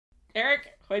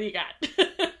Eric, what do you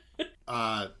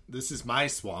got? This is my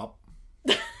swamp.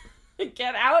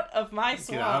 Get out of my swamp.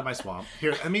 Get out of my swamp.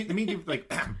 Here, let me give,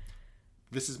 like,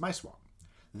 this is my swamp.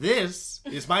 This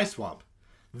is my swamp.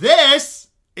 This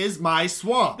is my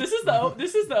swamp. This is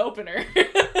the opener.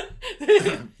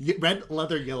 Red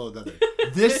leather, yellow leather.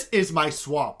 This is my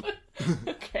swamp.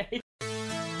 Okay.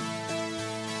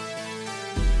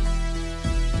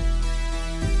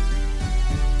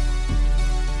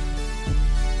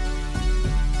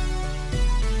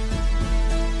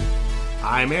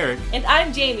 I'm Eric. And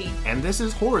I'm Jamie. And this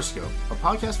is Horrorscope, a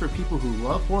podcast for people who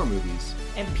love horror movies.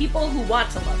 And people who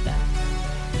want to love them.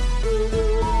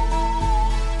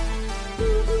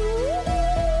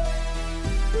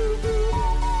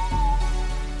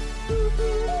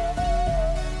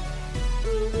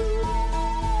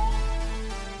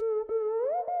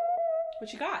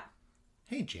 What you got?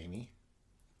 Hey, Jamie.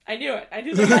 I knew it. I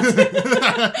knew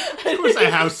that. Of course I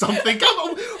have something. Come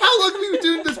on. How long have we been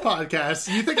doing this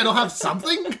podcast? You think I don't have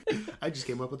something? I just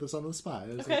came up with this on the spot.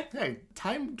 I was like, hey,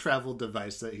 time travel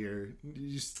device right here. Did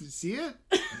you see it?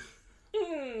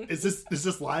 Is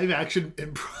this live action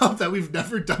improv that we've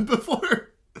never done before?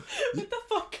 What the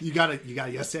fuck? You got it.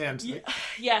 Yes, and.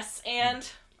 Yes, and.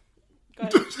 Go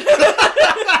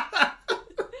ahead.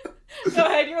 Go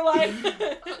ahead, you're live.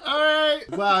 Alright.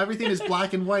 Wow, everything is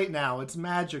black and white now. It's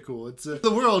magical. It's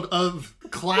the world of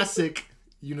classic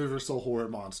Universal horror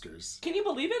monsters. Can you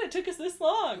believe it? It took us this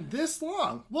long. This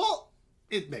long? Well,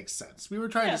 it makes sense. We were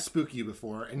trying to spook you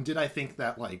before, and did I think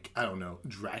that, like, I don't know,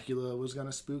 Dracula was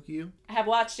gonna spook you? I have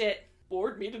watched it.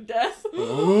 Bored me to death.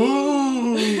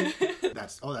 Oh!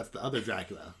 That's the other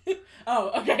Dracula.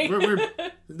 Oh, okay.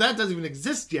 That doesn't even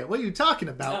exist yet. What are you talking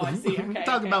about? Oh, I see. Okay, We're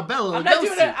talking about Bella I'm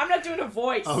not doing a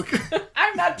voice. Okay.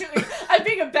 I'm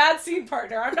being a bad scene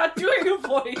partner. I'm not doing a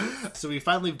voice. So we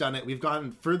finally have done it. We've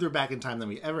gone further back in time than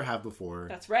we ever have before.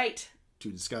 That's right. To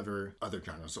discover other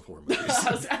genres of horror movies.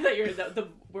 I thought you were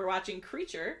we're watching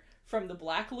Creature from the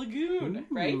Black Lagoon,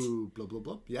 right? Blah blah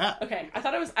blah. Yeah. Okay. I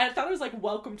thought it was like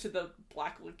Welcome to the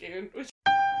Black Lagoon.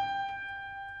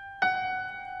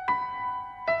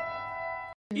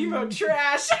 Emo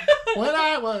trash. When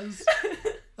I was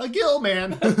a Gill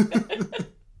Man, I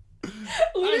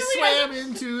swam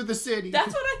into the city.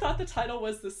 That's what I thought the title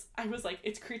was. I was like,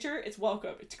 it's Creature, it's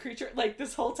Welcome, it's Creature. Like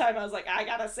this whole time I was like, I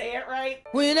gotta say it right.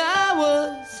 When I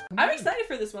was. I'm excited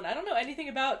for this one. I don't know anything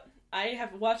about. I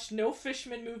have watched no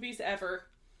Fishman movies ever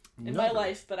in my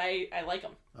life, but I like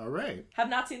them. All right. Have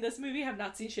not seen this movie, have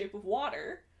not seen Shape of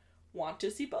Water. Want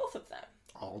to see both of them.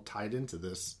 All tied into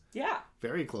this. Yeah.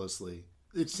 Very closely.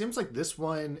 It seems like this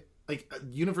one, like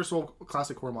Universal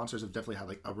classic horror monsters have definitely had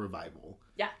like a revival.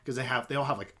 Yeah. Because they all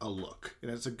have like a look. And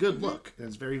it's a good look. And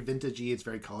it's very vintagey, it's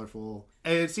very colorful.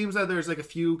 And it seems that there's like a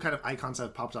few kind of icons that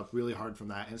have popped up really hard from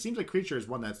that. And it seems like Creature is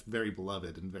one that's very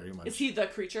beloved and very much. Is he the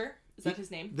Creature? Is that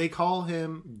his name? They call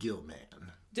him Gill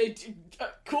Man.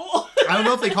 Cool. I don't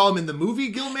know if they call him in the movie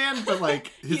Gill Man, but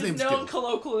like his name's Gill. He's known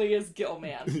colloquially as Gill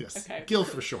Man. Yes. Okay. Gill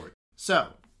for short. So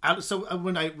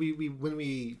when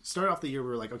we started off the year, we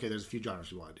were like, okay, there's a few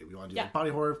genres we want to do. We want to do like body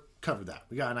horror, cover that.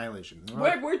 We got Annihilation.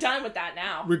 We're done with that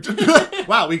now.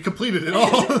 Wow, we completed it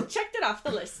all. Checked it off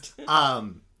the list.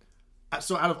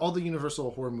 So out of all the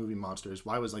Universal horror movie monsters,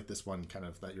 why was like this one kind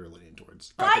of that you're leaning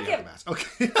towards? I like him.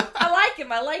 Okay. I like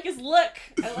him. I like his look.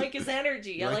 I like his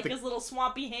energy. I like his little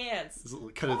swampy hands.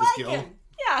 Cut of his gill. Him.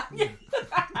 Yeah.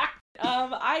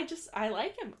 I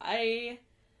like him. I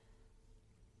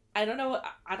don't know.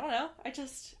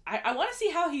 I want to see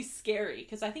how he's scary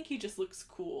because I think he just looks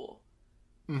cool.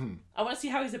 Mm-hmm. I want to see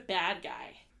how he's a bad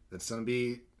guy. That's going to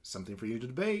be something for you to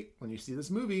debate when you see this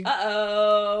movie.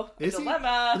 Uh-oh.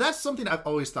 Dilemma. That's something I've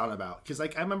always thought about because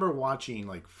like I remember watching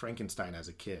like Frankenstein as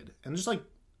a kid and just like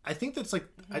I think that's like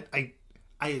I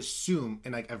assume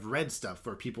and like I've read stuff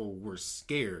where people were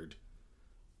scared,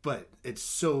 but it's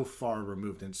so far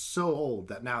removed and so old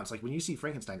that now it's like when you see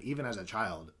Frankenstein even as a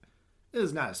child, it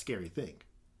is not a scary thing.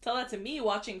 Tell that to me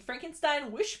watching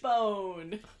Frankenstein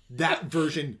Wishbone. That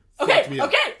version. Okay. Me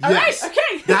Okay. Up. All yes. right.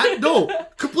 Okay. No,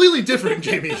 completely different,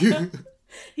 Jamie.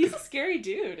 He's a scary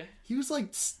dude. He was like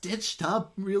stitched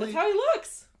up, really. That's how he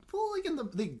looks. Well, like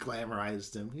they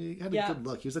glamorized him. He had a good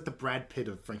look. He was like the Brad Pitt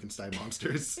of Frankenstein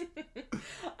monsters.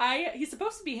 He's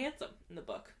supposed to be handsome in the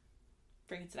book.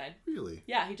 Frankenstein. Really?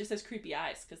 Yeah, he just has creepy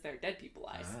eyes because they're dead people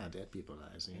eyes. Ah, dead people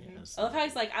eyes. Yes. I love how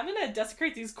he's like, I'm gonna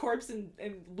desecrate these corpses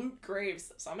and loot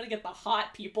graves, so I'm gonna get the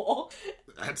hot people.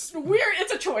 That's weird.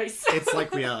 It's a choice. It's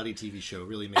like reality TV show.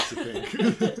 Really makes you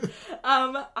think.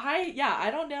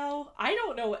 I don't know. I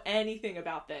don't know anything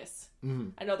about this.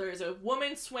 I know there is a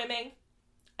woman swimming.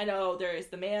 I know there is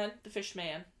the man, the fish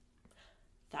man.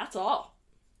 That's all.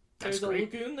 That's There's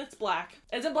great. a lagoon that's black.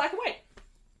 It's in black and white.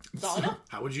 That's all I know.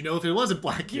 How would you know if it wasn't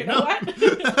black? You know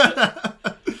what?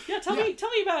 Yeah, tell me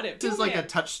about it. This is like a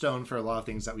touchstone for a lot of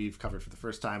things that we've covered for the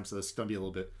first time, so this is going to be a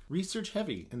little bit research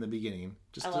heavy in the beginning.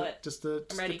 I love it. Just to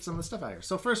ready. get some of the stuff out here.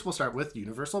 So first we'll start with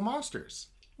Universal Monsters.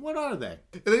 What are they?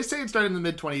 They say it started in the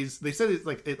mid-20s. They said it's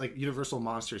like Universal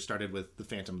Monsters started with the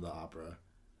Phantom of the Opera.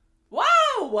 Wow,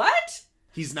 what?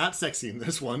 He's not sexy in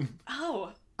this one.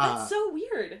 Oh, that's so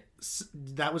weird.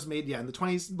 That was made, in the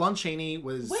 20s. Lon Chaney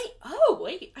was... Wait.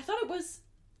 I thought it was...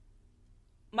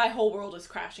 My whole world is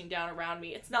crashing down around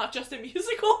me. It's not just a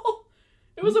musical.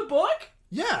 It was a book?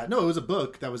 Yeah, no, it was a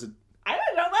book. That was a... I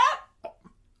didn't know that. Oh,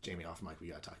 Jamie, off mic, we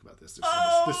gotta talk about this.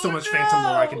 There's so much Phantom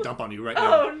lore I can dump on you right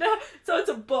now. Oh, no. So it's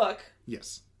a book.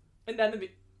 Yes. And then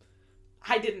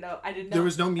I didn't know. There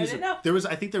was no music. I didn't know. There was,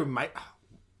 I think there might...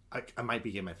 I might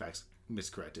be getting my facts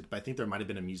miscorrected, but I think there might have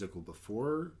been a musical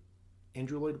before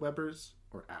Andrew Lloyd Webber's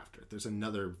or after. There's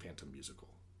another Phantom musical.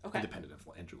 Okay. Independent of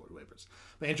Andrew Lloyd Webber's.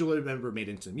 But Andrew Lloyd Webber made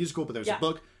it into a musical, but there's a Yeah.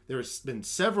 book. There's been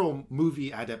several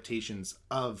movie adaptations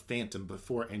of Phantom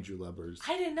before Andrew Webber's.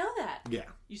 I didn't know that. Yeah.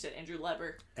 You said Andrew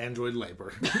Leber. Android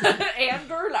Labor.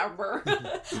 Andrew Leber.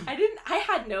 I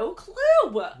had no clue.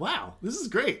 Wow. This is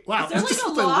great. Wow. Is there This like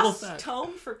a is little lost fact.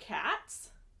 tome for cats?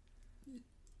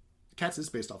 Cats is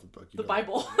based off a book. The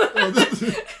Bible. Oh,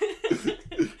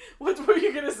 What were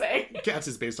you gonna say? Cats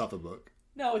is based off a book.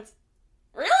 No, it's...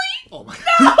 Really? Oh my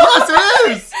god. Yes,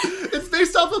 it is! It's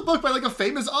based off a book by like a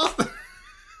famous author.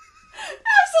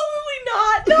 Absolutely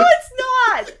not. No, it's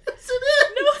not. Yes, it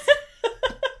is! No.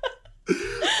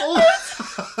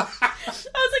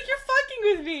 I was like, you're fucking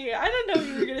with me. I didn't know what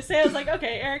you were gonna say. I was like,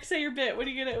 okay, Eric, say your bit. What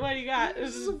do you got?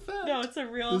 This is a fact. No, it's a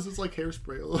real... This is like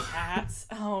Hairspray. Cats.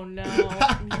 Oh no.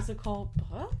 Musical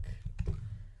book?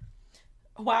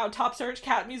 Wow, top search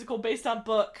cat musical based on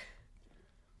book.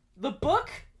 The book?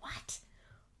 What?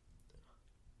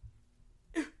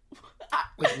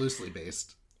 Like loosely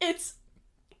based. It's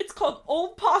called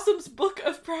Old Possum's Book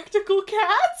of Practical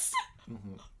Cats?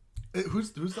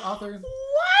 Who's the author?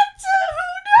 What?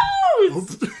 Who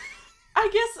knows? I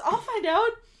guess I'll find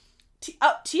out.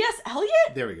 T.S.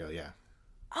 Eliot? There we go, yeah.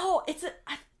 Oh,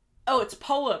 it's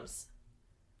poems.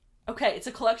 Okay, it's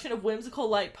a collection of whimsical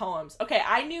light poems. Okay,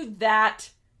 I knew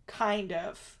that, kind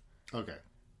of. Okay.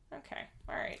 Okay,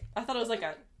 alright. I thought it was like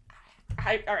a...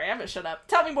 Alright, I'm gonna shut up.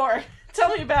 Tell me more.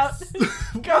 Tell me about...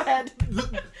 Go ahead.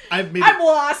 I'm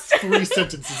lost. 3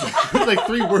 sentences, like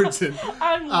 3 words in.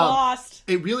 I'm lost.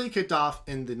 It really kicked off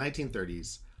in the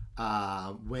 1930s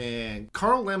when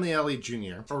Carl Laemmle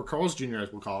Jr., or Carl's Jr.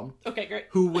 as we'll call him. Okay, great.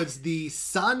 Who was the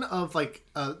son of, I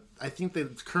think the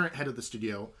current head of the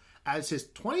studio, as his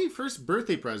 21st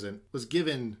birthday present was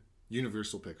given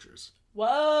Universal Pictures.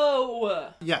 Whoa!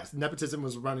 Yes, nepotism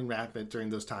was running rampant during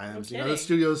those times. No You know, the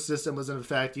studio system was in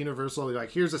effect. Universal,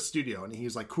 like, here's a studio. And he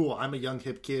was like, cool, I'm a young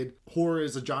hip kid. Horror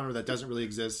is a genre that doesn't really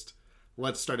exist.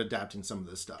 Let's start adapting some of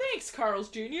this stuff. Thanks, Carl's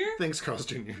Jr. Thanks, Carl's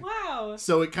Jr. Wow.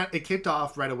 So it kicked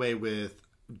off right away with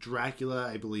Dracula,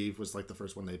 I believe, was like the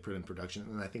first one they put in production.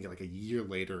 And I think like a year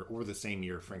later, or the same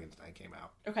year, Frankenstein came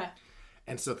out. Okay.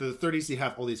 And so through the 30s, you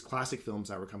have all these classic films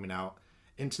that were coming out.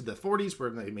 Into the 40s, where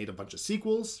they made a bunch of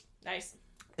sequels. Nice.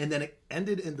 And then it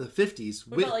ended in the 50s.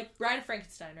 What about like Bride of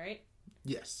Frankenstein, right?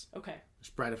 Yes. Okay. There's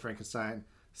Bride of Frankenstein,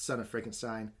 Son of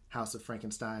Frankenstein, House of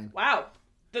Frankenstein. Wow.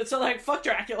 So like, fuck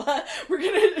Dracula. We're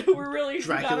really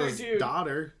Dracula's got our due.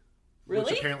 daughter. Really?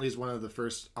 Which apparently is one of the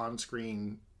first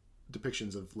on-screen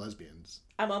depictions of lesbians.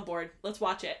 I'm on board. Let's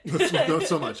watch it. Not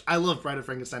so much. I love Bride of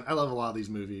Frankenstein. I love a lot of these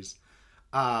movies.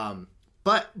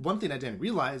 But one thing I didn't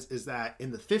realize is that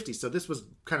in the 50s, so this was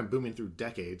kind of booming through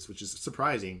decades, which is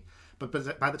surprising. But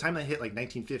by the time they hit like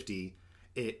 1950,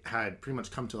 it had pretty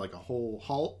much come to like a whole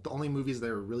halt. The only movies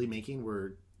they were really making were,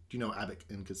 do you know Abbott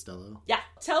and Costello? Yeah.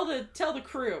 Tell the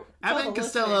crew. Abbott and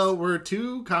Costello were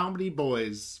 2 comedy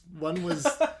boys. One was...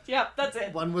 Yeah, that's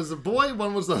it. One was a boy,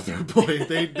 one was the other boy.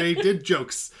 They did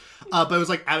jokes. But it was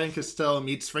like Abbott and Costello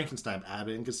meets Frankenstein.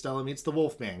 Abbott and Costello meets the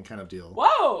Wolfman kind of deal.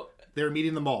 Whoa! They were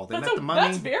meeting them all. They met the mummy.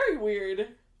 That's very weird.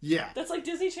 Yeah. That's like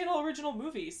Disney Channel original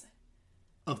movies.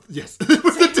 Yes. It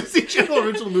was the Disney Channel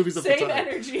original movies of the time. Same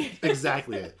energy.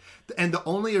 Exactly it. And the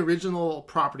only original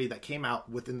property that came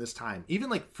out within this time, even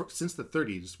like since the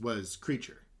 30s, was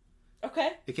Creature.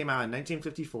 Okay. It came out in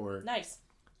 1954. Nice.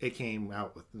 It came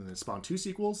out with, and it spawned 2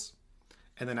 sequels.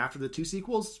 And then after the 2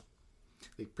 sequels,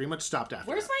 they pretty much stopped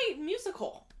after Where's that. my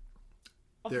musical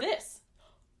of this?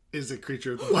 Is a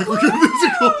Creature the Black Lagoon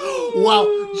musical.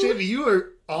 Wow. Jamie, you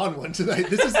are on one tonight.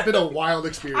 This has been a wild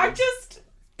experience.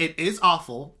 It is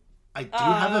awful. I do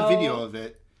have a video of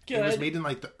it. Good. It was made in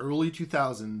like the early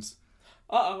 2000s.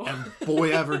 Uh-oh. And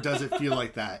boy, ever does it feel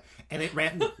like that. And it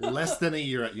ran less than a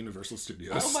year at Universal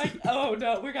Studios. Oh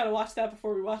no, we gotta watch that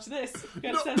before we watch this. We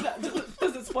gotta send that.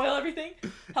 Does it spoil everything?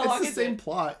 How long is it? It's the same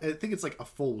plot. I think it's like a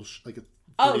full, like a 30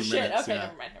 Oh shit, minutes, okay, yeah.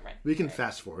 never mind. We can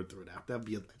fast forward through it out. That'd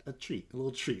be a treat, a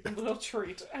little treat. A little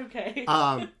treat, okay.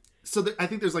 So I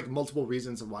think there's like multiple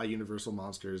reasons of why Universal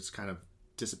Monsters kind of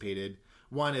dissipated.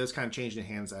 One, it was kind of changing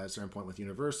hands at a certain point with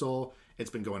Universal.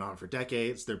 It's been going on for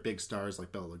decades. They're big stars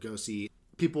like Bela Lugosi.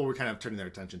 People were kind of turning their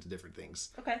attention to different things.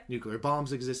 Okay. Nuclear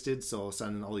bombs existed, so all of a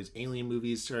sudden all these alien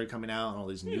movies started coming out, and all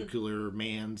these nuclear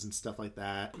mans and stuff like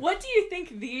that. What do you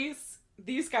think these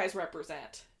guys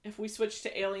represent? If we switch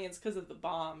to aliens because of the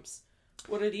bombs,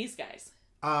 what are these guys?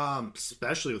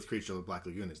 Especially with Creature of the Black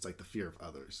Lagoon, it's like the fear of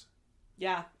others.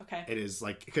 Yeah, okay. It is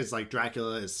like, because like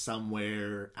Dracula is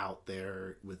somewhere out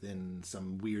there within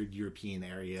some weird European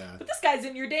area. But this guy's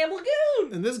in your damn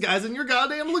lagoon! And this guy's in your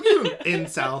goddamn lagoon in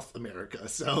South America,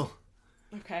 so.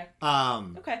 Okay.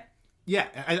 Okay. Yeah,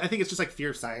 I think it's just like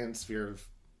fear of science, fear of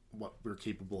what we're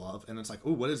capable of. And it's like,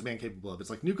 oh, what is man capable of?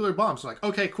 It's like nuclear bombs. So like,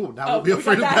 okay, cool. Now we'll be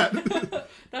afraid of that.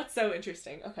 That's so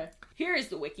interesting. Okay. Here is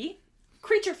the wiki.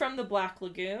 Creature from the Black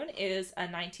Lagoon is a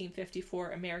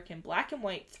 1954 American black and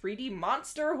white 3D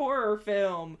monster horror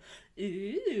film.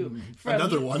 Ooh.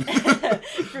 Another one.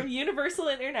 From Universal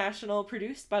International,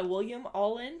 produced by William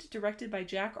Alland, directed by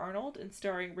Jack Arnold, and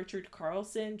starring Richard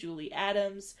Carlson, Julie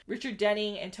Adams, Richard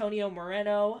Denning, Antonio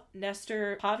Moreno,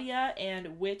 Nestor Pavia,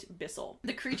 and Whit Bissell.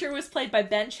 The creature was played by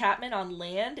Ben Chapman on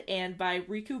land and by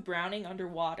Riku Browning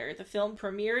underwater. The film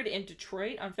premiered in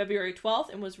Detroit on February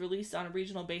 12th and was released on a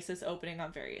regional basis, opening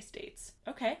on various dates.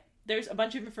 Okay. There's a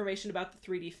bunch of information about the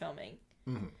 3D filming.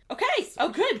 Mm-hmm. Okay. Oh,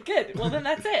 good. Well, then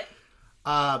that's it.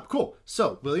 Cool.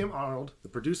 So, William Arnold, the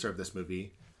producer of this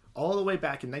movie, all the way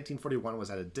back in 1941 was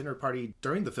at a dinner party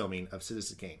during the filming of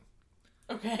Citizen Kane.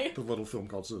 Okay. The little film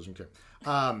called Citizen Kane.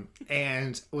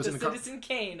 And was the Citizen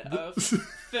Kane of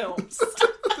films.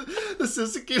 The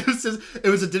Citizen Kane it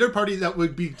was a dinner party that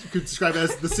could describe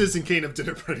as the Citizen Kane of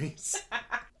dinner parties.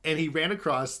 And he ran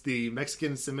across the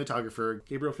Mexican cinematographer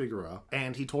Gabriel Figueroa,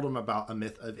 and he told him about a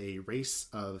myth of a race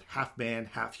of half-man,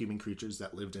 half-human creatures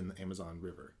that lived in the Amazon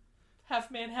River. Half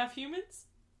man, half humans?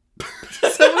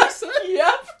 Is that what I said?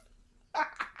 Yep.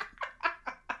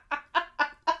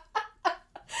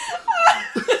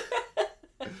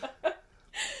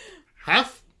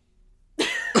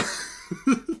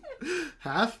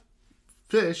 Half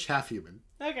fish, half human.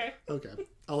 Okay.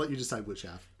 I'll let you decide which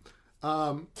half.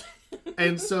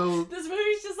 And so this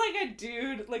movie's just like a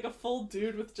dude, like a full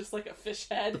dude with just like a fish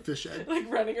head. Like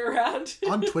running around.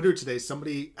 On Twitter today,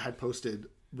 somebody had posted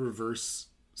reverse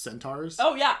centaurs.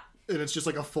 Oh, yeah. And it's just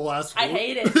like a full ass. I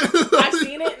hate it. I've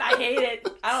seen it and I hate it.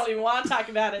 I don't even want to talk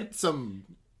about it. Some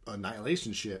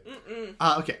annihilation shit.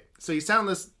 Okay, so he sound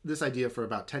this idea for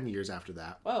about 10 years after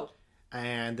that. Whoa.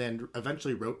 And then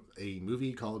eventually wrote a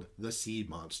movie called The Sea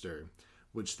Monster,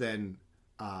 which then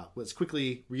was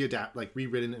quickly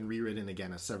rewritten and rewritten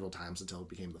again several times until it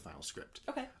became the final script.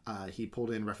 Okay. He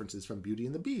pulled in references from Beauty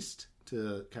and the Beast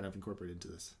to kind of incorporate into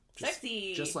this.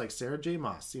 Sexy. Just like Sarah J.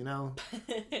 Maas,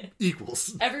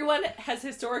 equals. Everyone has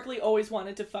historically always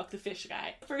wanted to fuck the fish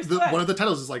guy. One of the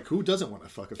titles is like, who doesn't want to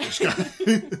fuck a fish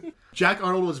guy? Jack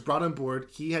Arnold was brought on board.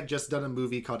 He had just done a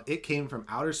movie called It Came from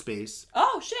Outer Space.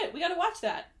 Oh, shit. We gotta watch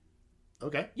that.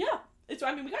 Okay. Yeah. We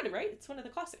got it, right? It's one of the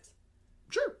classics.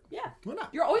 Sure. Yeah. Why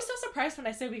not? You're always so surprised when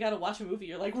I say we gotta watch a movie.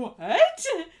 You're like, what?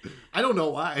 I don't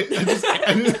know why.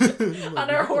 On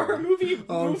our horror movie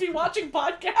watching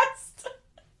podcast?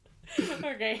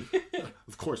 Okay.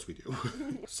 Of course we do.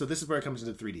 So this is where it comes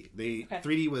into 3D.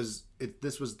 3D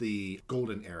this was the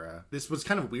golden era. This was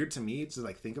kind of weird to me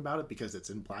to think about it because it's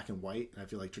in black and white. And I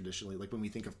feel like traditionally, when we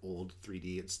think of old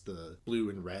 3D, it's the blue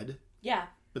and red. Yeah.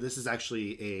 But this is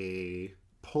actually a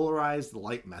polarized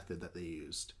light method that they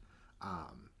used. I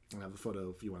have a photo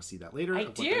if you want to see that later. I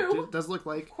do. What that does look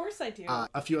like. Of course I do.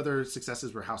 A few other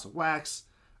successes were House of Wax,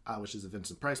 which is a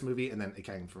Vincent Price movie, and then It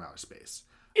Came from Outer Space.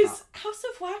 Is House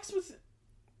of Wax with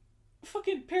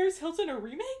fucking Paris Hilton a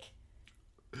remake?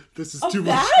 This is too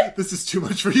much. This is too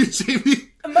much for you,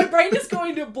 Jamie. My brain is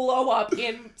going to blow up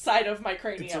inside of my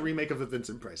cranium. It's a remake of a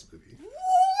Vincent Price movie.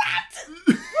 What?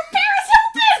 With Paris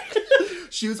Hilton?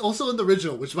 She was also in the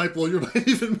original, which might blow your mind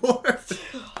even more.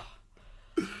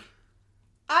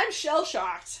 I'm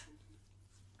shell-shocked.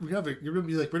 You're gonna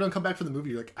be like, we're gonna come back from the movie.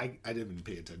 You're like, I didn't even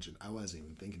pay attention. I wasn't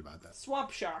even thinking about that.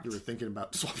 Swamp shocked. You were thinking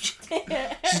about swamp shock.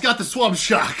 She's got the swamp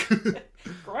shock.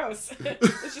 Gross.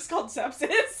 It's just called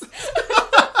sepsis.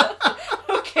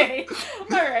 Okay.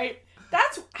 All right.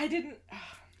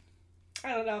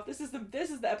 I don't know. This is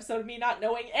the episode of me not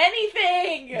knowing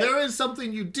anything. There is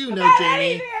something you do know, About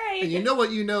Jamie. anything. And you know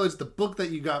what you know is the book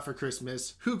that you got for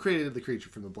Christmas. Who created the creature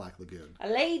from the Black Lagoon? A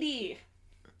lady.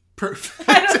 Perfect.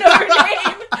 I don't know her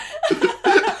name.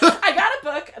 I got a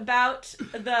book about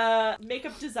the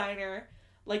makeup designer,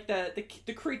 like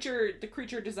the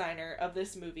creature designer of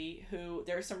this movie, who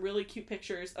there are some really cute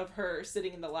pictures of her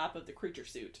sitting in the lap of the creature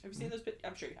suit. Have you seen those pictures?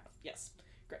 I'm sure you have. Yes.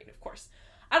 Great, of course.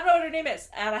 I don't know what her name is,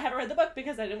 and I haven't read the book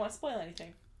because I didn't want to spoil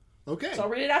anything. Okay. So I'll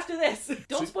read it after this.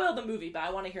 Don't spoil the movie, but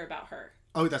I want to hear about her.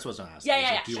 Oh, that's what I was going to ask.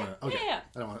 Yeah. Do you Sure. want to? Okay. Yeah.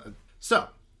 I don't want to. So,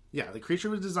 yeah, the creature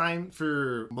was designed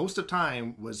for most of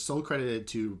time was sole credited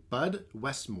to Bud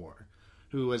Westmore,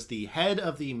 who was the head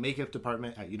of the makeup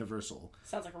department at Universal.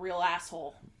 Sounds like a real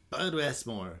asshole. Bud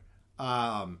Westmore.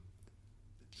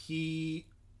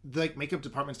 The makeup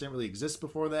departments didn't really exist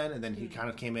before then, and then he kind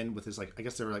of came in with his, like, I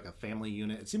guess they were like a family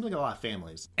unit. It seemed like a lot of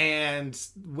families. And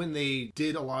when they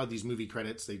did a lot of these movie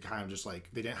credits, they kind of just like,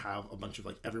 they didn't have a bunch of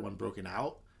like everyone broken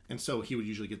out. And so he would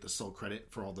usually get the sole credit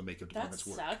for all the makeup department's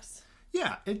work. That sucks.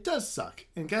 Yeah, it does suck.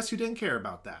 And guess who didn't care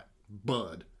about that?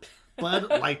 Bud. Bud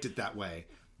liked it that way.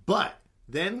 But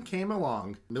then came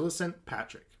along Milicent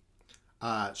Patrick.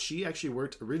 She actually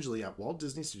worked originally at Walt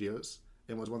Disney Studios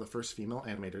and was one of the first female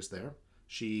animators there.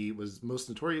 She was most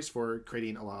notorious for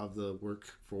creating a lot of the work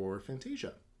for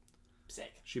Fantasia.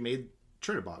 Sick. She made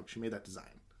Chernabog. She made that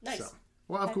design. Nice. So,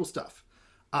 a lot of cool stuff.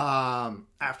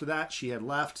 After that, she had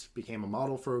left, became a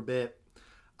model for a bit.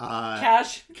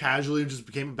 Casually just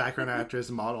became a background actress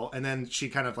and model. And then she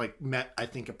kind of like met, I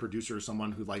think, a producer or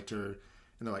someone who liked her.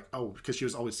 And they're like, oh, because she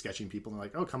was always sketching people. And they're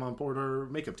like, oh, come on board our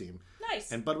makeup team.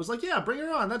 Nice. And Bud was like, yeah, bring her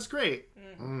on. That's great.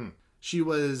 She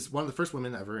was one of the first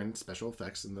women ever in special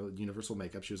effects in the Universal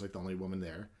makeup. She was like the only woman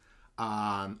there.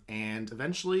 And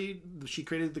eventually she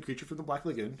created the creature from the Black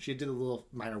Lagoon. She did a little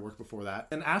minor work before that.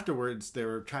 And afterwards they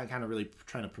were trying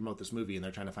to promote this movie, and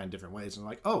they're trying to find different ways. And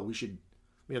they're like, oh,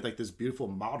 we have like this beautiful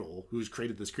model who's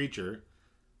created this creature.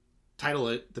 Title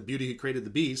it The Beauty Who Created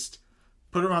the Beast.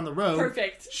 Put her on the road.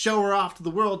 Perfect. Show her off to the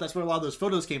world. That's where a lot of those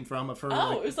photos came from of her.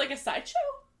 Oh, it was like a sideshow?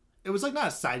 It was like not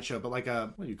a sideshow, but like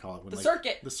a, what do you call it? When, The like,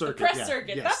 circuit. The circuit. The press yeah.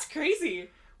 circuit. Yes. That's crazy.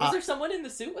 Was there someone in the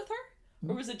suit with her?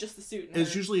 Or was it just the suit?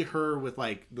 It's usually her with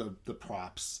like the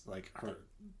props, like her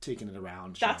taking it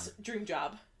around. That's dream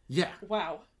job. Yeah.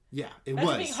 Wow. Yeah, it Imagine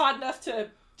was. being hot enough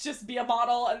to just be a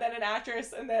model and then an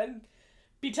actress and then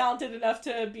be talented enough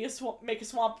to be make a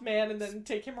swamp man and then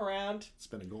take him around. It's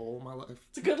been a goal in my life.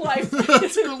 It's a good life.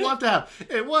 It's a good life to have.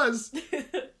 It was.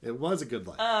 It was a good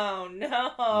life. Oh,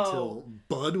 no. Until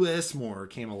Bud Westmore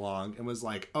came along and was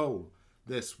like, oh,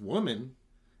 this woman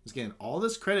is getting all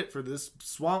this credit for this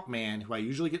swamp man who I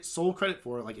usually get sole credit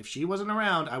for. Like, if she wasn't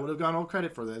around, I would have gotten all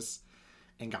credit for this,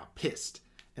 and got pissed.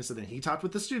 And so then he talked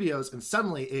with the studios, and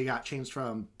suddenly it got changed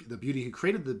from the beauty who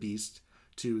created the beast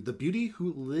to the beauty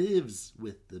who lives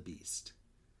with the beast.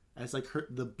 As like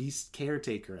the beast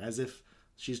caretaker, as if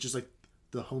she's just like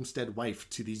the homestead wife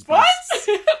to these beasts.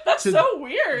 What? That's so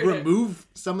weird. Remove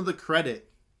some of the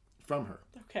credit from her.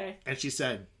 Okay. And she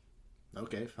said,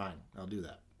 okay, fine, I'll do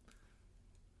that.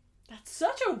 That's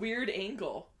such a weird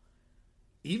angle.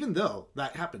 Even though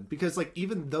that happened, because like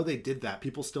even though they did that,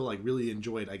 people still like really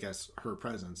enjoyed, I guess, her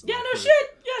presence. Yeah, like, no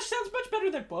shit. Yeah, she sounds much better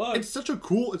than Bud. It's such a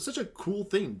cool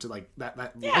thing to like that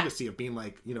legacy of being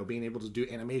like, you know, being able to do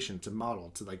animation, to model,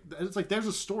 to like, it's like there's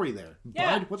a story there.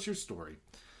 Yeah. Bud, what's your story?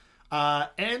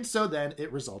 And so then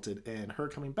it resulted in her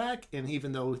coming back, and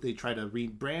even though they tried to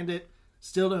rebrand it,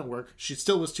 still didn't work. She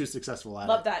still was too successful at it.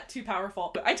 Love that. Too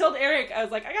powerful. I told Eric, I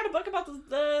was like, I got a book about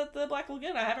the Black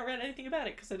Lagoon. I haven't read anything about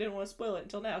it because I didn't want to spoil it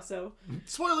until now. So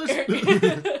spoilers.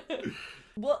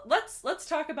 Well, let's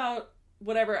talk about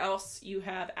whatever else you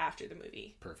have after the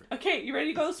movie. Perfect. Okay, you ready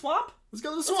to go to the swamp? Let's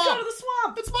go to the swamp. Let's go to the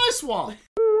swamp. It's my swamp.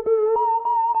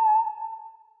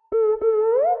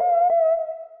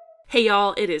 Hey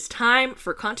y'all, it is time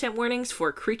for content warnings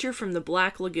for Creature from the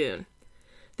Black Lagoon.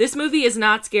 This movie is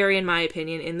not scary in my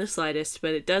opinion in the slightest,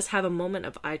 but it does have a moment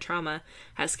of eye trauma,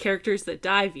 has characters that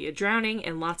die via drowning,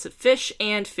 and lots of fish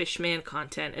and fishman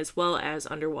content, as well as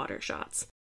underwater shots.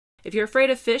 If you're afraid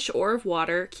of fish or of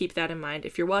water, keep that in mind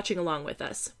if you're watching along with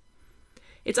us.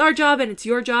 It's our job and it's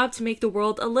your job to make the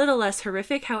world a little less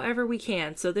horrific however we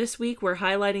can, so this week we're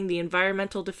highlighting the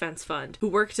Environmental Defense Fund, who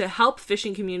work to help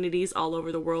fishing communities all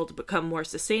over the world become more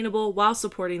sustainable while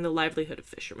supporting the livelihood of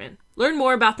fishermen. Learn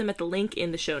more about them at the link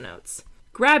in the show notes.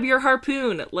 Grab your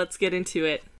harpoon, let's get into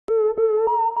it.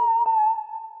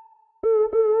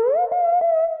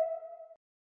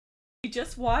 We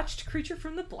just watched Creature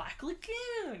from the Black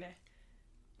Lagoon.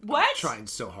 What? I'm trying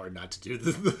so hard not to do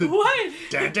the What?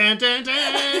 Dun, dun, dun,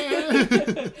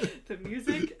 dun. The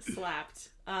music slapped.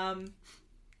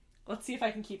 Let's see if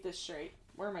I can keep this straight.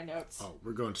 Where are my notes? Oh,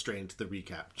 we're going straight into the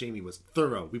recap. Jamie was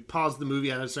thorough. We paused the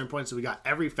movie at a certain point, so we got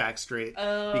every fact straight.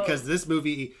 Because this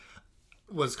movie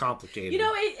was complicated. You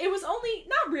know, it was only...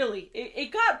 Not really.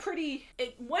 It got pretty...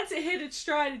 Once it hit its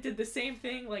stride, it did the same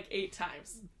thing like 8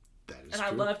 times. That is and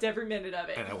true. I loved every minute of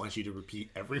it. And I want you to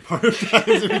repeat every part of that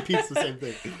as it repeats the same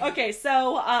thing. Okay,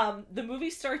 so the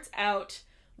movie starts out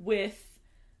with...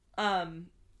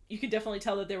 you can definitely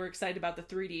tell that they were excited about the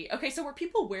 3D. Okay, so were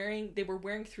people wearing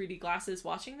 3D glasses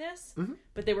watching this? Mm-hmm.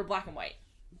 But they were black and white.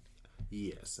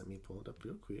 Yes, let me pull it up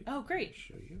real quick. Oh, great.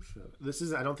 Show you. This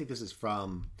is, I don't think this is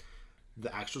from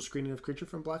the actual screening of Creature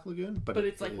from Black Lagoon, but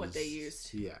it's like what they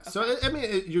used. Yeah. Okay. So I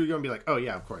mean, you're going to be like, oh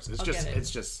yeah, of course. It's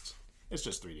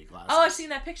just 3D glasses. Oh, I've seen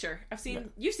that picture.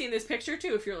 You've seen this picture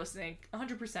too if you're listening.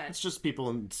 100%. It's just people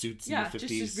in suits in the 50s.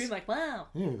 Just being like, wow.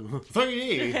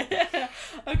 3D.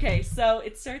 Okay, so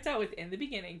it starts out with, in the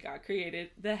beginning, God created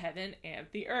the heaven and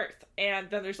the earth. And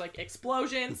then there's like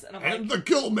explosions. And I'm and like... the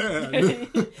Gill Man.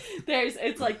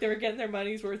 It's like they were getting their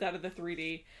money's worth out of the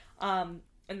 3D.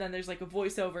 And then there's like a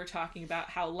voiceover talking about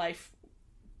how life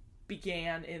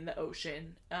began in the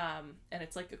ocean. And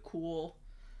it's like a cool...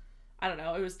 I don't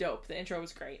know. It was dope. The intro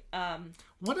was great.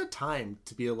 What a time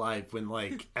to be alive when,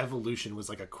 like, evolution was,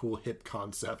 like, a cool, hip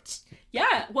concept.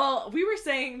 Yeah. Well, we were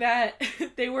saying that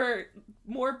they were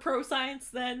more pro-science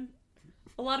than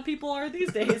a lot of people are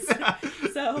these days.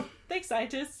 So, thanks,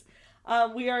 scientists.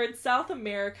 We are in South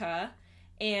America,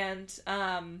 and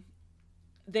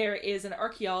there is an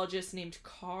archaeologist named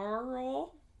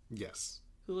Carl. Yes.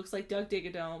 Who looks like Doug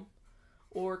Digadome.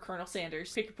 Or Colonel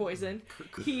Sanders, pick your poison.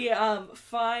 He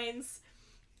finds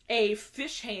a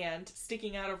fish hand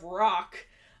sticking out of rock.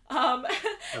 And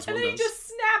then he just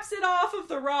snaps it off of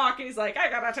the rock. And he's like, I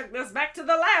gotta take this back to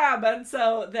the lab. And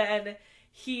so then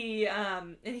he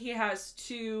has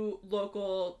 2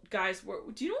 local guys.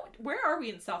 Do you know, where are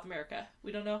we in South America?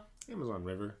 We don't know? Amazon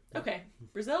River. Okay.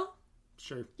 Brazil?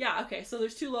 Sure. Yeah, okay. So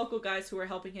there's 2 local guys who are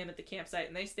helping him at the campsite,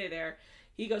 and they stay there.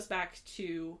 He goes back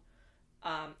to...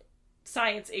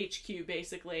 Science HQ,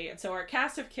 basically. And so our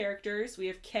cast of characters, we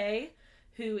have Kay,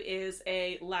 who is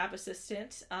a lab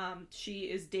assistant. She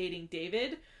is dating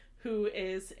David, who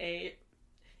is a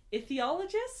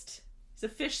ichthyologist. He's a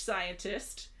fish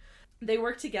scientist. They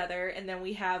work together. And then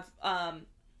we have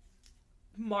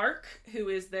Mark, who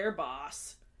is their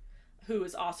boss, who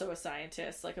is also a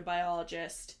scientist, like a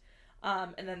biologist.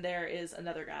 And then there is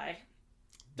another guy.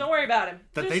 Don't worry about him.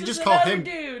 That they just call him.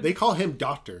 Dude. They call him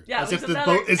Doctor. Yeah, as if the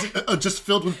boat is just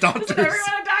filled with doctors. Everyone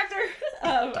a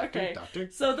doctor. Okay. Doctor.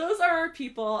 So those are our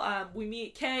people. We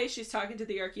meet Kay. She's talking to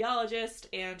the archaeologist,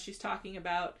 and she's talking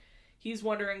about. He's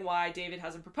wondering why David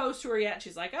hasn't proposed to her yet. And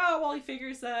she's like, oh, well, he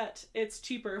figures that it's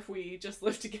cheaper if we just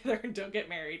live together and don't get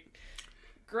married.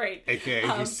 Great. AKA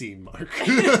he's seen Mark.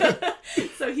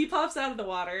 So he pops out of the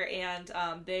water, and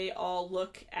they all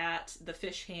look at the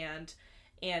fish hand.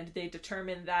 And they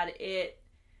determine that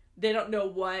they don't know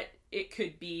what it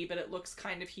could be, but it looks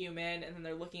kind of human. And then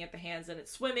they're looking at the hands and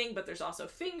it's swimming, but there's also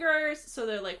fingers. So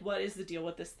they're like, what is the deal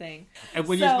with this thing? And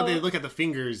when they look at the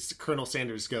fingers, Colonel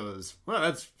Sanders goes, well,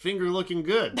 that's finger looking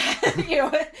good.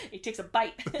 He takes a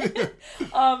bite.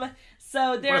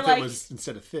 So they're what if like... it was,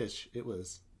 instead of fish, it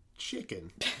was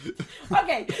chicken.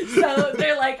 Okay, so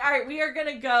they're like, all right, we are going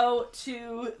to go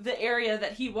to the area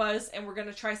that he was, and we're going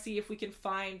to try see if we can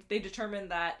find... They determine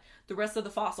that the rest of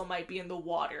the fossil might be in the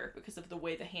water because of the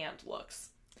way the hand looks.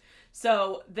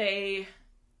 So they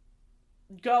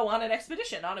go on an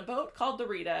expedition on a boat called the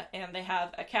Rita, and they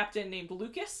have a captain named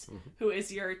Lucas, who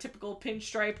is your typical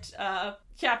pinstriped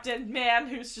captain man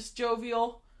who's just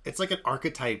jovial. It's like an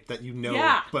archetype that you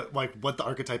know, but like what the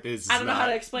archetype is I don't know not. how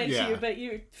to explain it to you, but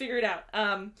you figure it out.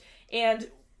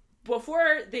 And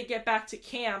before they get back to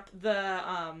camp,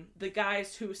 the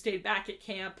guys who stayed back at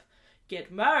camp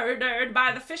get murdered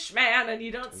by the fish man, and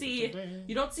you don't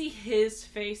see his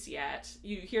face yet.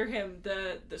 You hear him.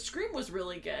 The scream was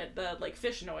really good. The like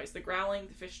fish noise, the growling,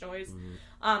 the fish noise.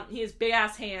 He has big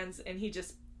ass hands, and he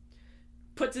just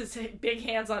puts his big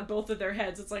hands on both of their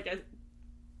heads. It's like a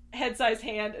head-sized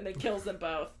hand, and then kills them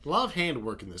both. A lot of hand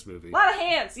work in this movie. A lot of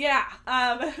hands, yeah.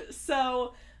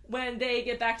 So when they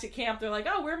get back to camp, they're like,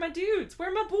 oh, where are my dudes? Where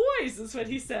are my boys? Is what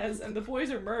he says. And the boys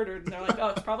are murdered. And they're like, oh,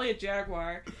 it's probably a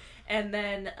jaguar. And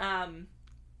then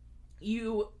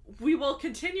we will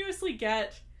continuously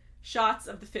get shots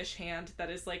of the fish hand that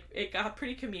is like, it got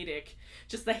pretty comedic.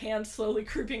 Just the hand slowly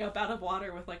creeping up out of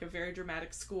water with like a very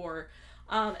dramatic score.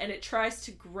 And it tries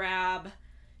to grab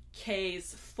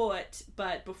Kay's foot,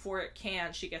 but before it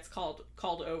can, she gets called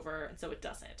over, and so it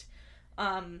doesn't.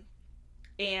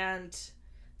 And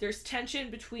there's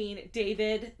tension between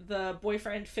David, the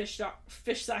boyfriend fish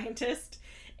scientist,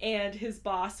 and his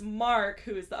boss Mark,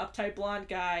 who is the uptight blonde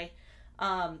guy.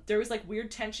 There was like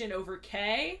weird tension over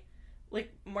Kay.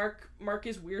 Like Mark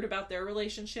is weird about their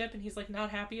relationship, and he's like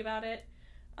not happy about it.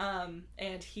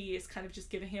 And he is kind of just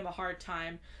giving him a hard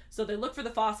time. So they look for the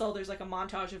fossil. There's like a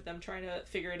montage of them trying to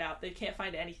figure it out. They can't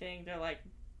find anything. They're like,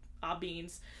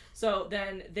 beans. So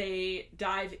then they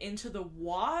dive into the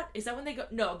water. Is that when they go?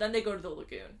 No, then they go to the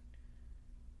lagoon.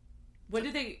 When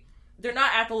did they? They're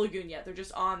not at the lagoon yet. They're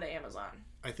just on the Amazon.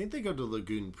 I think they go to the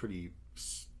lagoon pretty,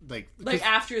 like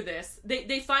after this. They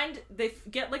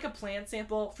get like a plant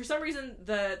sample. For some reason,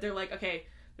 they're like, okay,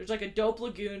 there's like a dope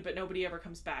lagoon, but nobody ever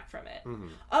comes back from it. Mm-hmm.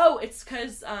 Oh, it's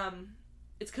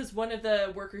because one of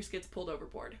the workers gets pulled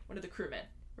overboard. One of the crewmen,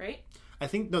 right? I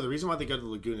think, no, the reason why they go to the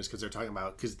lagoon is because they're talking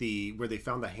about, because where they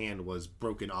found the hand was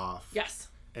broken off. Yes.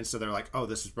 And so they're like, oh,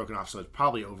 this is broken off, so it's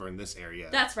probably over in this area.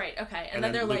 That's right, okay. And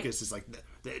then they're Lucas is like,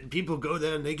 people go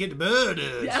there and they get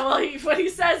murdered. Yeah, well, what he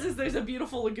says is there's a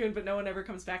beautiful lagoon, but no one ever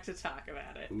comes back to talk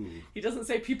about it. Ooh. He doesn't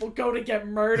say people go to get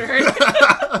murdered.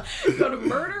 Go to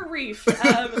Murder Reef.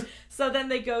 So then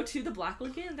they go to the Black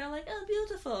Lagoon. They're like, oh,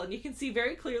 beautiful. And you can see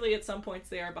very clearly at some points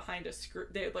they are behind a screen.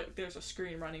 There's a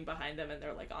screen running behind them, and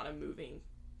they're like on a moving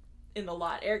in the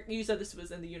lot. Eric, you said this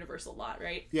was in the Universal lot,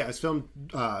 right? Yeah, it's filmed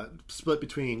split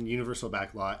between Universal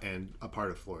back lot and a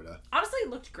part of Florida. Honestly, it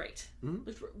looked great. Mm-hmm.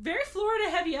 Looked very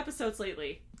Florida-heavy episodes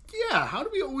lately. Yeah, how do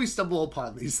we always stumble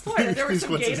upon these things? Florida, there were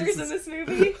some gators in this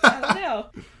movie? I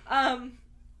don't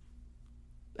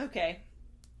know. Okay.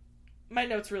 My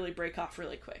notes really break off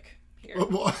really quick here.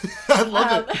 Well, I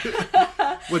love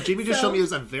it. What Jamie just showed me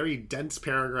is a very dense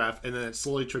paragraph, and then it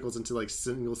slowly trickles into like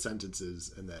single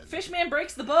sentences, and then Fishman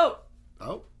breaks the boat.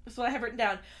 Oh, that's what I have written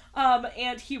down.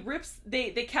 And he rips.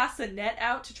 They cast a net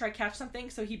out to try catch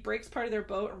something, so he breaks part of their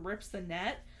boat and rips the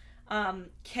net.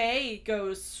 Kay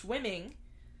goes swimming,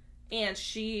 and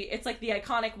it's like the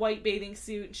iconic white bathing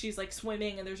suit, and she's like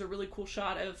swimming, and there's a really cool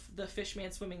shot of the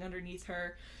Fishman swimming underneath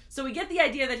her. So we get the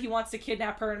idea that he wants to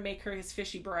kidnap her and make her his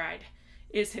fishy bride,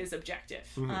 is his objective.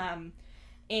 Mm-hmm.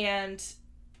 And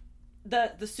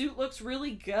the suit looks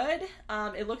really good.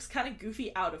 It looks kind of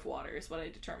goofy out of water is what I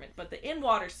determined, but the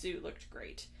in-water suit looked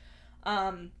great.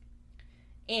 And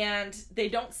they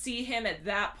don't see him at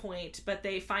that point, but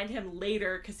they find him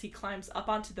later because he climbs up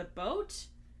onto the boat.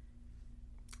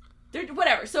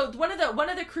 Whatever. So one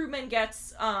of the crewmen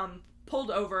gets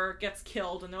pulled over, gets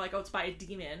killed, and they're like, oh, it's by a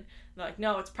demon. And they're like,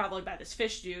 no, it's probably by this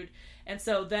fish dude. And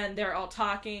so then they're all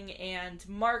talking, and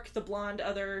Mark, the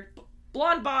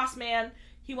blonde boss man,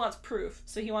 he wants proof.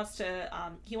 So he wants to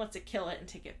kill it and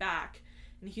take it back.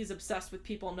 And he's obsessed with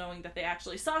people knowing that they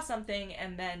actually saw something.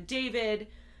 And then David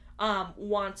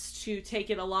wants to take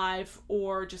it alive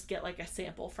or just get like a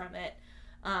sample from it.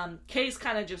 Kay's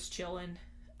kind of just chilling.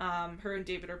 Her and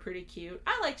David are pretty cute.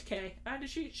 I liked Kay.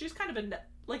 She's kind of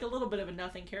a little bit of a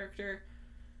nothing character.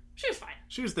 She was fine.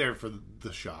 She was there for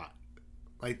the shot.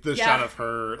 Like the shot of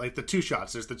her, like the two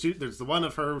shots. There's the one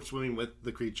of her swimming with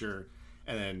the creature,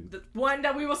 and then the one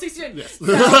that we will see soon. Yes. So,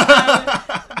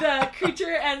 the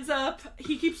creature ends up.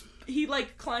 He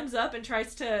like climbs up and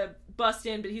tries to bust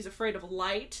in, but he's afraid of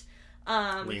light.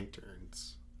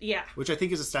 Lanterns. Yeah. Which I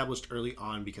think is established early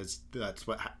on because that's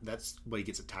what he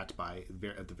gets attacked by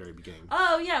at the very beginning.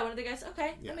 Oh yeah, one of the guys.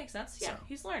 Okay, that makes sense. Yeah, so.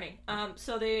 He's learning.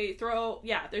 So they throw.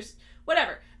 Yeah, there's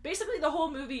whatever. Basically, the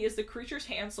whole movie is the creature's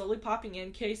hand slowly popping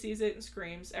in. Kay sees it and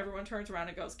screams. Everyone turns around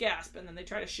and goes, gasp. And then they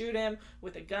try to shoot him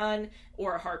with a gun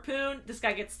or a harpoon. This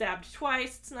guy gets stabbed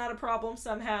twice. It's not a problem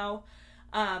somehow.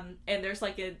 And there's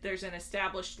an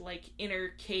established like inner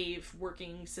cave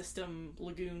working system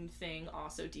lagoon thing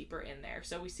also deeper in there.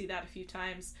 So we see that a few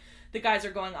times. The guys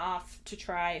are going off to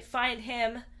try find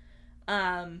him.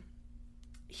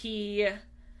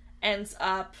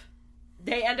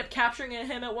 They end up capturing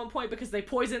him at one point because they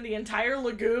poison the entire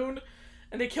lagoon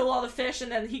and they kill all the fish,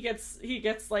 and then he gets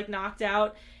like knocked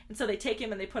out. And so they take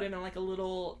him and they put him in like a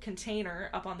little container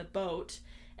up on the boat,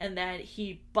 and then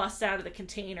he busts out of the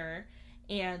container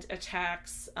and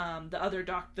attacks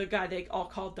the guy they all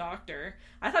called Doctor.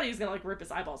 I thought he was gonna like rip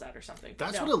his eyeballs out or something.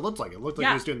 That's what it looked like. It looked like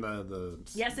he was doing the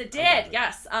Yes, it did.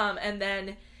 Yes. And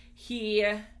then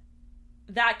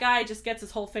that guy just gets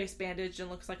his whole face bandaged and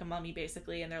looks like a mummy,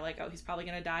 basically, and they're like, oh, he's probably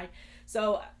gonna die.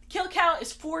 So, kill count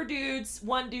is 4 dudes,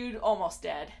 1 dude almost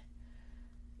dead.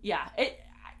 Yeah,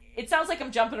 it sounds like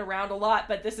I'm jumping around a lot,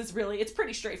 but it's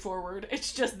pretty straightforward.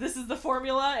 It's just, this is the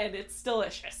formula, and it's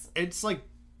delicious. It's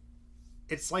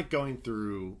like going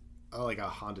through like a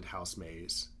haunted house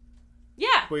maze.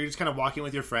 Yeah. Where you're just kind of walking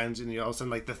with your friends and all of a sudden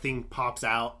like the thing pops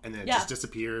out and then it just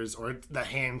disappears, or the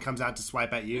hand comes out to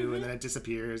swipe at you and then it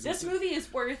disappears. This movie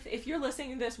is worth, if you're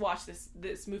listening to this, watch this.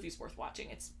 This movie's worth watching.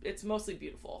 It's mostly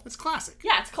beautiful. It's classic.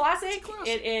 Yeah, it's classic.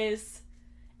 It is.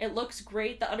 It looks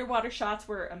great. The underwater shots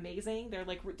were amazing.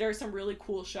 There are some really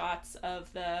cool shots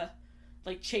of the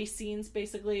like chase scenes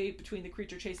basically between the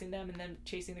creature chasing them and then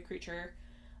chasing the creature.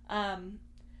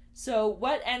 So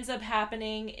what ends up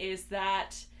happening is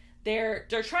that they're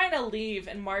trying to leave,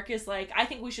 and Mark is like, I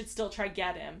think we should still try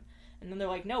get him. And then they're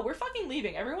like, no, we're fucking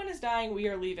leaving. Everyone is dying. We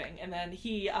are leaving. And then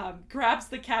he grabs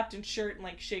the captain's shirt and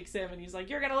like shakes him, and he's like,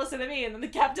 you're gonna listen to me. And then the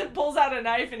captain pulls out a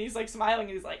knife, and he's like smiling,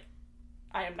 and he's like,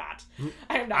 I am not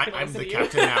gonna listen to you. I'm the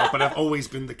captain now, but I've always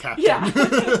been the captain. Yeah.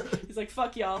 He's like,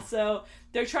 fuck y'all. So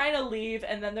they're trying to leave,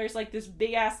 and then there's like this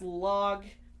big ass log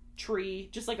tree,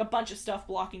 just like a bunch of stuff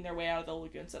blocking their way out of the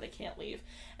lagoon so they can't leave.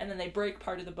 And then they break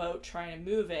part of the boat trying to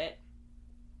move it.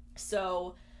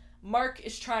 So Mark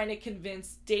is trying to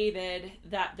convince David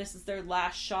that this is their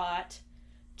last shot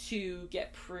to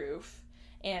get proof.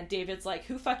 And David's like,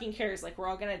 who fucking cares? Like, we're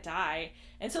all gonna die.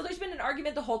 And so there's been an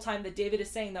argument the whole time that David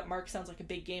is saying that Mark sounds like a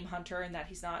big game hunter and that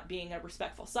he's not being a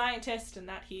respectful scientist and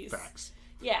that he's... Facts.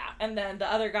 Yeah. And then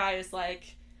the other guy is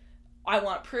like, I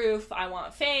want proof, I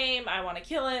want fame, I want to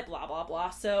kill it, blah, blah, blah.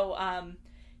 So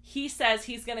he says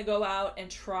he's going to go out and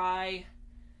try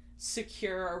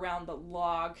secure around the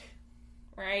log,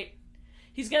 right?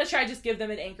 He's going to try just give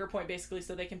them an anchor point, basically,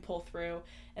 so they can pull through.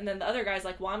 And then the other guy's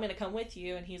like, well, I'm going to come with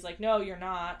you. And he's like, no, you're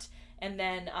not. And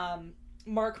then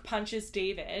Mark punches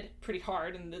David pretty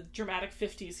hard. In the dramatic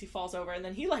 50s, he falls over. And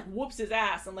then he, like, whoops his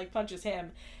ass and, like, punches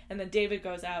him. And then David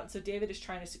goes out. So David is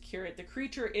trying to secure it. The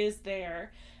creature is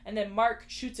there. And then Mark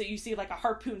shoots it. You see, like, a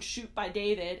harpoon shoot by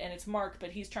David. And it's Mark, but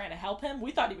he's trying to help him.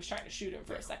 We thought he was trying to shoot him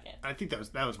for a second. I think that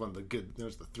was one of the good... That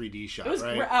was the 3D shot,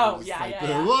 right?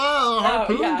 Yeah. Whoa,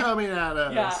 harpoon coming at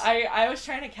us. Yeah, I was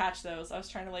trying to catch those. I was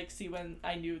trying to, like, see when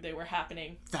I knew they were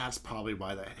happening. That's probably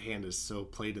why that hand is so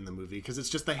played in the movie. Because it's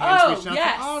just the hands reaching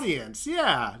out to the audience.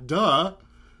 Yeah, duh.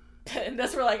 And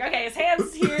thus we're like, okay, his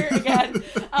hand's here again.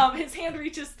 His hand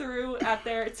reaches through at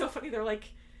there. It's so funny. They're like,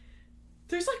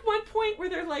 there's like one point where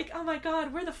they're like, oh my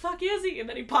god, where the fuck is he? And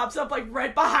then he pops up like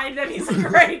right behind them. He's like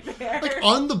right there. Like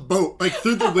on the boat, like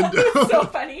through the window. It's so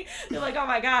funny. They're like, oh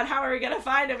my god, how are we going to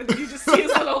find him? And then you just see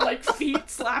his little like feet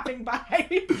slapping by.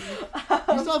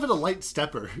 He's not even a light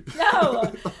stepper.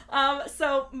 No.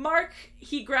 So Mark,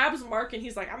 he grabs Mark and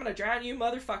he's like, I'm going to drown you,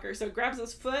 motherfucker. So he grabs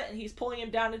his foot and he's pulling him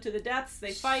down into the depths.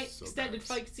 They fight. So extended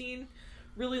fight scene.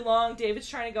 Really long. David's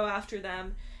trying to go after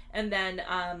them. And then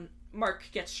Mark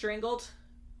gets strangled.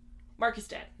 Mark is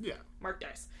dead. Yeah. Mark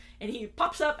dies. And he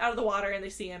pops up out of the water and they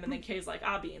see him and then Kay's like,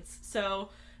 beans. So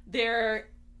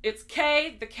it's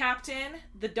Kay, the captain,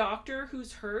 the doctor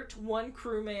who's hurt, one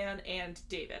crewman, and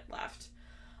David left.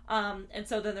 And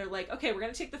so then they're like, okay, we're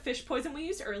going to take the fish poison we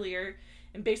used earlier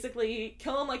and basically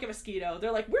kill him like a mosquito.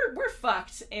 They're like, we're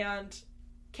fucked. And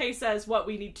Kay says, what,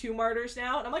 we need 2 martyrs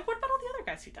now? And I'm like, what about all the other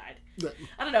guys who died?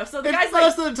 I don't know. So the guy's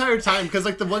like... the entire time, because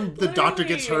like the doctor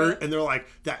gets hurt, and they're like,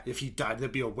 that if he died,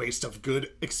 that'd be a waste of good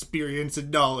experience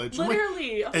and knowledge.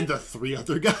 Literally. Like, and the 3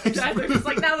 other guys. They're just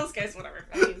like, now those guys, whatever.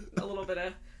 I mean, a little bit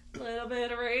of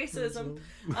racism.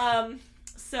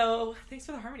 So, thanks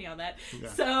for the harmony on that. Yeah.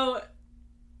 So...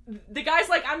 the guy's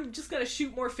like, I'm just going to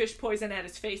shoot more fish poison at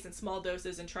his face in small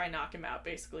doses and try and knock him out,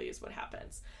 basically, is what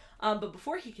happens. But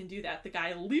before he can do that, the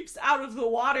guy leaps out of the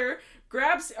water,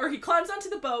 he climbs onto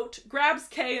the boat, grabs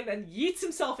Kay, and then yeets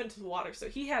himself into the water. So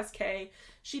he has Kay.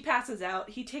 She passes out.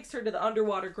 He takes her to the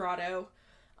underwater grotto.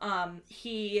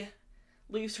 He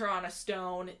leaves her on a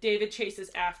stone. David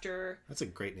chases after. That's a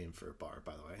great name for a bar,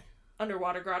 by the way.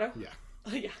 Underwater grotto? Yeah.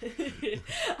 Oh, yeah. It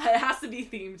has to be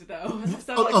themed, though.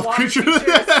 So, like, water creatures.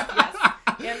 Yes.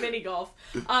 And mini golf.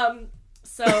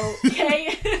 So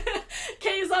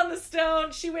Kay's on the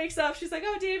stone. She wakes up. She's like,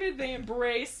 oh, David. They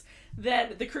embrace.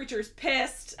 Then the creature's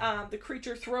pissed. The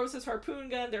creature throws his harpoon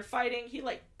gun. They're fighting. He,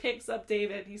 like, picks up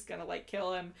David. He's gonna, like,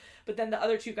 kill him. But then the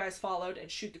other 2 guys followed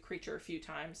and shoot the creature a few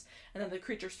times. And then the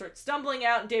creature starts stumbling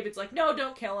out, and David's like, no,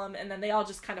 don't kill him. And then they all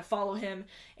just kind of follow him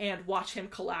and watch him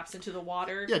collapse into the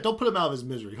water. Yeah, don't put him out of his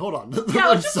misery. Hold on.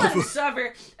 No, just let him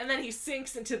suffer. And then he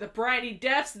sinks into the briny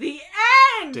depths. The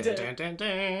end! Dun, dun, dun,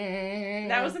 dun.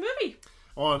 That was the movie.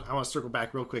 I want to circle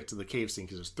back real quick to the cave scene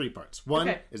because there's 3 parts.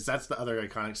 One is that's the other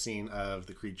iconic scene of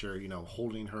the creature,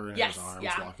 holding her in his arms,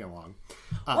 walking along.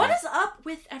 What is up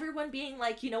with everyone being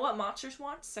like, you know what monsters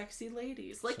want? Sexy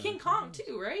ladies. Like King Kong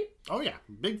too, right? Oh yeah.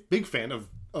 Big fan of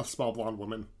a small blonde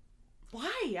woman.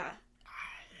 Why?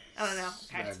 I don't know.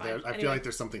 Okay, it's fine. I feel like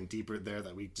there's something deeper there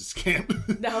that we just can't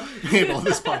no. handle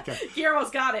this podcast.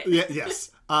 Guillermo's got it. Yeah,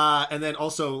 yes. And then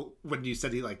also when you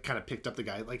said he like kind of picked up the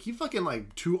guy, like he fucking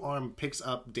like 2-arm picks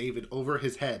up David over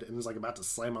his head and is like about to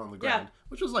slam on the ground,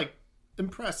 which was like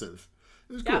impressive.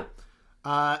 It was cool.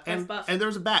 And there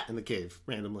was a bat in the cave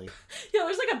randomly. Yeah,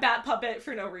 there's like a bat puppet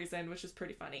for no reason, which is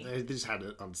pretty funny. They just had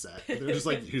it on set. They were just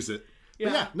like, use it.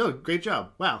 But yeah, no, great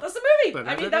job. Wow. That's the movie.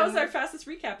 I mean, that was our fastest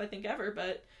recap, I think, ever,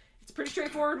 but it's a pretty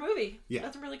straightforward movie. Yeah.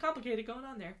 Nothing really complicated going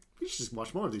on there. You should just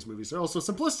watch more of these movies. They're all so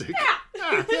simplistic.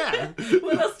 Yeah.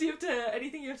 What else do you have to,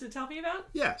 anything you have to tell me about?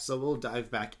 Yeah, so we'll dive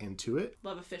back into it.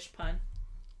 Love a fish pun.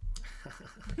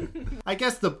 I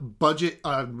guess the budget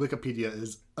on Wikipedia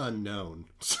is unknown.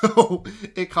 So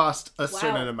it cost a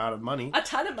certain amount of money. A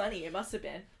ton of money, it must have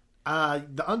been.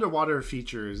 The underwater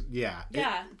features, yeah.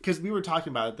 Yeah. Because we were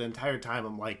talking about it the entire time.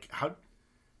 I'm like,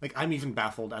 I'm even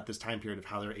baffled at this time period of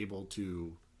how they're able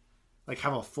to, like,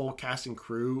 have a full cast and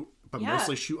crew, but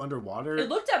mostly shoot underwater. It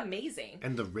looked amazing.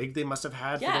 And the rig they must have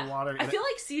had for the water. I feel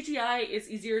like CGI is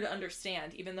easier to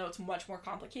understand, even though it's much more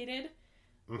complicated.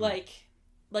 Mm-hmm.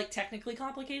 Like technically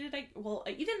complicated. Well,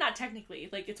 even not technically.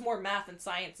 Like, it's more math and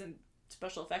science and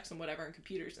special effects and whatever and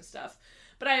computers and stuff.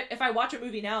 But if I watch a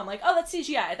movie now, I'm like, oh, that's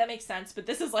CGI. That makes sense. But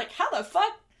this is like, how the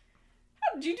fuck?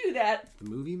 How did you do that? The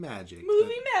movie magic.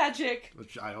 Magic.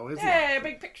 Which I always Hey, love.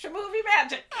 big picture movie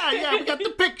magic. Ah, yeah, we got the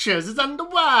pictures. It's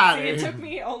underwater. See, it took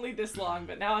me only this long,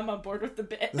 but now I'm on board with the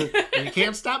bit. You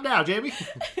can't stop now, Jamie.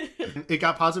 It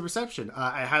got positive reception.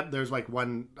 There's like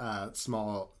one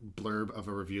small blurb of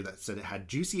a review that said it had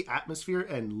juicy atmosphere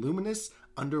and luminous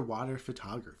underwater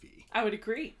photography. I would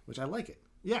agree. Which I like it.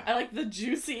 Yeah. I like the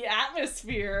juicy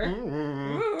atmosphere.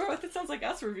 Ooh, that sounds like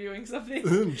us reviewing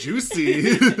something.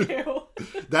 Juicy.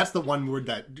 That's the one word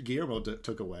that Guillermo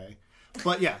took away.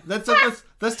 But yeah,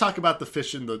 let's talk about the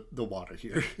fish in the water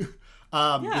here.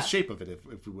 The shape of it,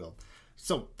 if we will.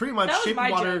 So pretty much shape of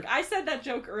water. Joke. I said that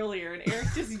joke earlier, and Eric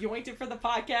just yoinked it for the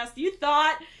podcast. You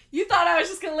thought I was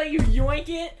just gonna let you yoink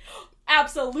it?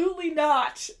 Absolutely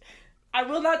not. I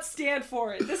will not stand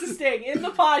for it. This is staying in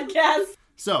the podcast.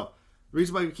 So, the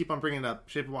reason why we keep on bringing it up,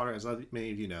 Shape of Water, as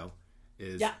many of you know,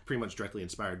 is pretty much directly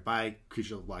inspired by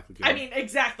Creature of the Black Lagoon. I mean,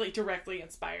 exactly directly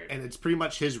inspired. And it's pretty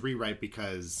much his rewrite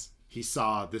because he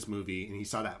saw this movie and he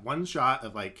saw that one shot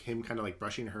of like him kind of like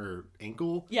brushing her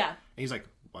ankle. Yeah. And he's like,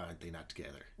 why aren't they not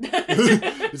together?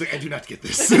 He's like, I do not get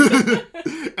this.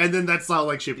 And then that's how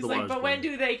like Shape of the Water. But when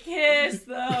do they kiss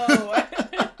though?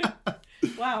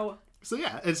 Wow. So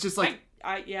yeah, it's just like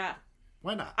yeah.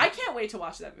 Why not? I can't wait to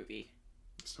watch that movie.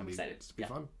 I'm excited. It's gonna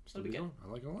be fun. It'll be good. I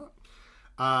like it a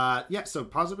lot. So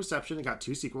positive reception. It got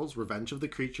 2 sequels: Revenge of the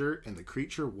Creature and The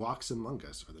Creature Walks Among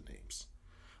Us are the names.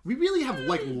 We really have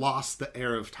like lost the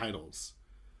era of titles.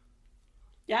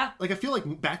 Yeah. Like I feel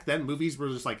like back then movies were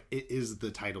just like, it is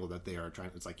the title that they are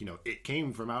trying. It's like, it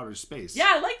came from outer space. Yeah,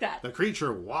 I like that. The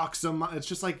Creature Walks Among. It's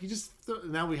just like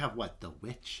now we have what? The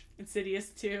Witch. Insidious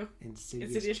 2.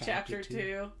 Insidious Chapter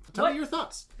 2. Tell me your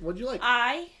thoughts. What did you like?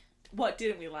 What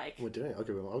didn't we like? What didn't?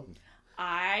 Okay, well,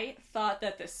 I thought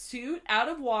that the suit out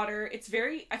of water,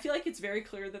 I feel like it's very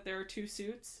clear that there are 2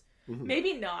 suits. Mm-hmm.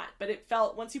 Maybe not, but it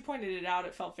felt, once you pointed it out,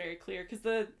 it felt very clear.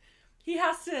 Because he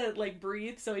has to, like,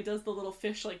 breathe, so he does the little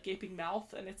fish, like, gaping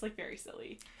mouth, and it's, like, very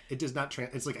silly. It does not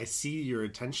it's like, I see your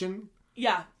attention.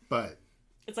 Yeah. But.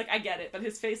 It's like, I get it, but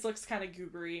his face looks kind of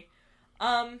goobery.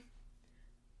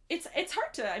 It's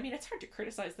hard to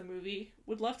criticize the movie.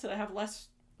 Would love to have less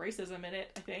racism in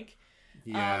it, I think.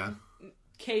 Yeah.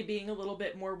 Kay being a little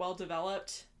bit more well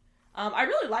developed. I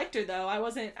really liked her though. I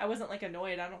wasn't like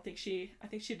annoyed. I think she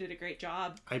did a great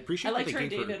job. I appreciate. I liked her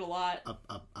and David a lot.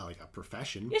 A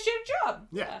profession. Yeah, she had a job.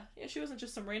 Yeah, she wasn't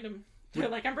just some random.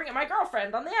 Like, I'm bringing my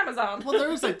girlfriend on the Amazon. Well, there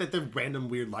was like the random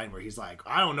weird line where he's like,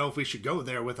 I don't know if we should go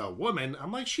there with a woman.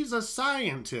 I'm like, she's a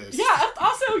scientist. Yeah.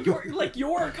 Also,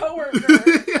 your coworker.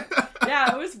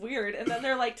 Yeah, it was weird. And then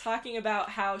they're like talking about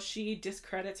how she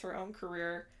discredits her own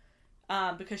career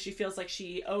because she feels like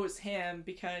she owes him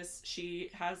because she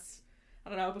has, I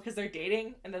don't know, because they're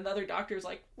dating. And then the other doctor's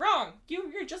like, wrong,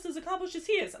 you're just as accomplished as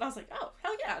he is. And I was like, oh,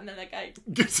 hell yeah. And then that guy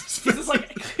gets his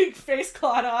like face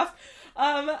clawed off.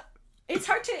 It's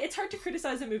hard to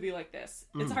criticize a movie like this.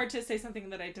 Mm. It's hard to say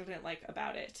something that I didn't like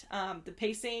about it. The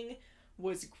pacing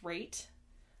was great.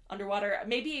 Underwater,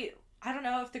 maybe, I don't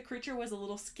know if the creature was a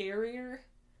little scarier.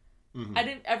 Mm-hmm. I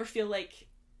didn't ever feel like,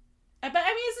 but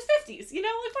I mean, it's the 50s, like,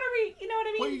 what are we, you know what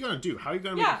I mean? What are you going to do? How are you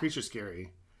going to make a creature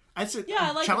scary? I said,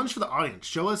 challenge for the audience.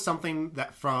 Show us something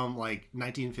that from, like,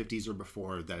 1950s or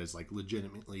before that is, like,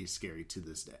 legitimately scary to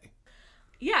this day.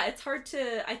 Yeah, it's hard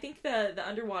to, I think the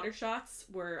underwater shots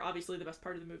were obviously the best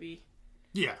part of the movie.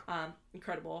 Yeah.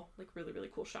 Incredible, like really, really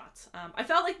cool shots. I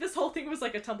felt like this whole thing was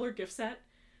like a Tumblr gift set.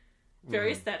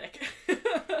 Very aesthetic.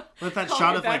 But that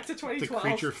shot of like the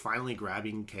creature finally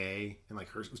grabbing Kay and like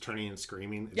her turning and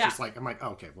screaming. It's just like, I'm like, oh,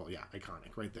 okay, well, yeah,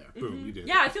 iconic right there. Boom, you did.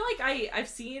 Yeah, I feel like I've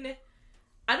seen.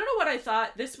 I don't know what I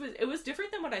thought it was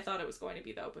different than what I thought it was going to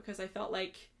be though, because I felt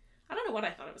like I don't know what I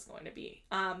thought it was going to be.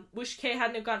 Wish Kay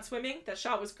hadn't have gone swimming. That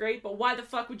shot was great, but why the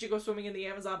fuck would you go swimming in the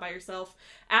Amazon by yourself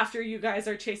after you guys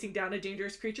are chasing down a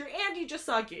dangerous creature and you just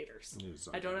saw gators?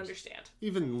 I don't understand.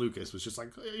 Even Lucas was just like,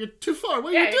 you're too far.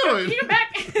 What are you doing? Get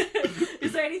back.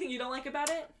 Is there anything you don't like about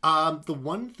it? The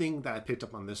one thing that I picked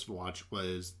up on this watch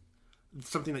was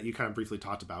something that you kind of briefly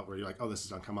talked about, where you're like, oh, this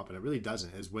is gonna come up, and it really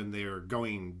doesn't. Is when they're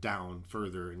going down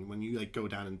further, and when you like go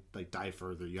down and like dive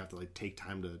further, you have to like take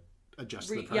time to adjust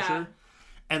to the pressure. Yeah.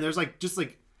 And there's like just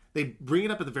like they bring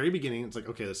it up at the very beginning. It's like,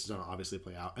 okay, this is gonna obviously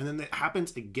play out, and then it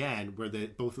happens again where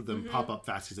both of them pop up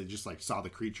fast because they just like saw the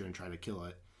creature and try to kill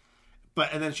it.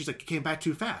 And then she's like, it came back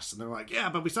too fast, and they're like, yeah,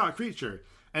 but we saw a creature.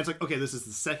 And it's like, okay, this is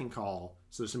the second call,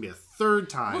 so there's going to be a third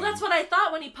time. Well, that's what I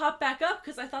thought when he popped back up,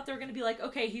 because I thought they were going to be like,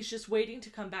 okay, he's just waiting to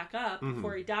come back up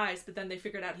before he dies, but then they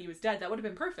figured out he was dead. That would have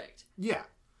been perfect. Yeah.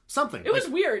 Something. It was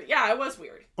weird. Yeah, it was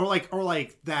weird. Or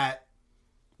like that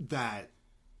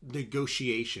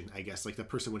negotiation, I guess, like the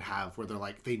person would have, where they're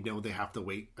like, they know they have to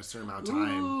wait a certain amount of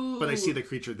time, but I see the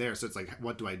creature there, so it's like,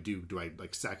 what do I do? Do I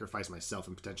like sacrifice myself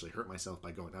and potentially hurt myself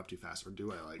by going up too fast, or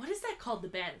do I like... What is that called? The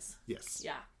bends? Yes.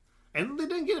 Yeah. And they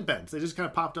didn't get it bent. They just kind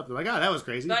of popped up. They're like, oh, that was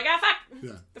crazy. They're like, fuck!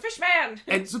 Yeah. The fish man!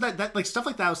 And so that like stuff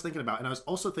like that I was thinking about. And I was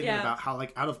also thinking about how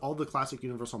like out of all the classic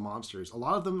Universal monsters, a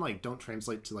lot of them like don't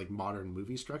translate to like modern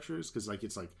movie structures. Because like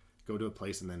it's like, go to a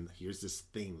place and then here's this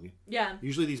thing. Yeah.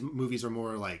 Usually these movies are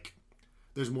more like,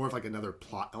 there's more of like another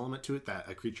plot element to it that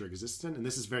a creature exists in. And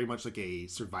this is very much like a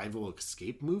survival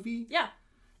escape movie. Yeah.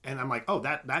 And I'm like, oh,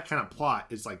 that kind of plot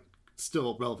is like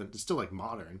still relevant. It's still like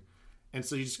modern. And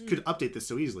so you just could update this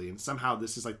so easily, and somehow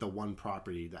this is like the one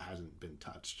property that hasn't been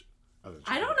touched.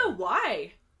 I don't know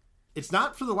why. It's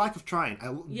not for the lack of trying.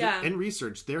 In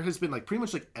research, there has been like pretty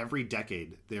much like every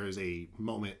decade there is a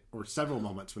moment or several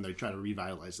moments when they try to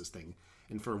revitalize this thing,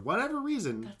 and for whatever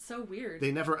reason, that's so weird.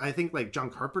 They never. I think like John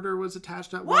Carpenter was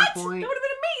attached at one point. That would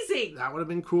have been amazing. That would have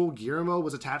been cool. Guillermo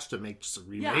was attached to make just a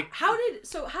remake. Yeah. How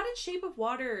did Shape of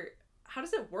Water? How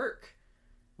does it work?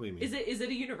 What do you mean? Is it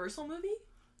a Universal movie?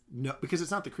 No, because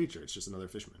it's not the creature. It's just another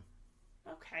fishman.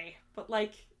 Okay, but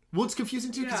like... Well, it's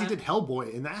confusing, too, because he did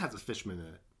Hellboy, and that has a fishman in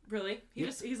it. Really?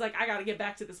 He's like, I gotta get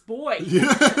back to this boy.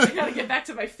 I gotta get back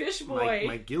to my fish boy.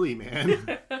 My Gilly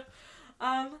Man.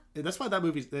 That's why that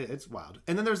movie's... It's wild.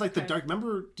 And then there's like the Dark...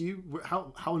 Remember,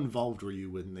 how involved were you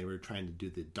when they were trying to do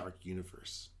the Dark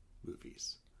Universe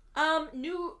movies?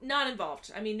 Not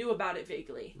involved. I mean, knew about it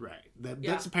vaguely. Right.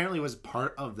 That's apparently was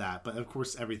part of that, but of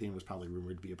course everything was probably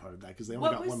rumored to be a part of that because they only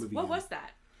got one movie. What was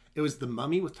that? It was The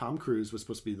Mummy with Tom Cruise was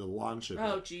supposed to be the launch of it.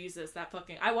 Oh Jesus,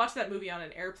 I watched that movie on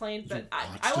an airplane, but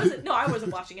I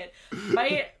wasn't watching it.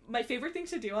 My favorite thing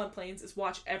to do on planes is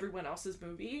watch everyone else's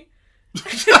movie.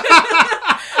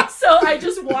 So I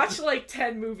just watched like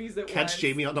 10 movies at once. Catch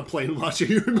Jamie on the plane watching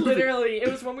your movie. Literally, it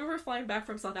was when we were flying back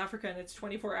from South Africa, and it's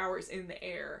 24 hours in the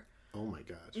air. Oh my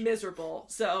gosh. Miserable.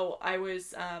 So I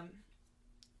was,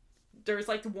 there was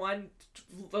like the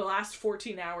last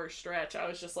 14-hour stretch, I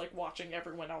was just like watching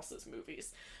everyone else's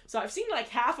movies. So I've seen like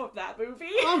half of that movie.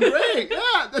 Oh great,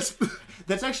 yeah.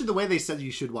 That's actually the way they said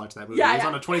you should watch that movie. Yeah, it was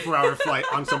on a 24-hour flight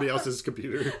on somebody else's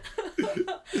computer.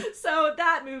 So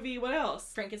that movie, what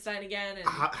else? Frankenstein again. And...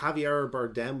 Javier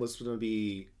Bardem was going to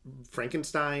be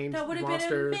Frankenstein. That would have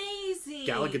been amazing.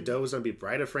 Gal Gadot was going to be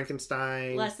Bride of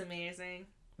Frankenstein. Less amazing.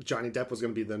 Johnny Depp was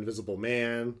going to be the Invisible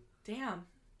Man. Damn.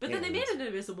 But then they made an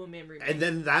Invisible Man remake. And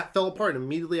then that fell apart. And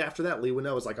immediately after that, Lee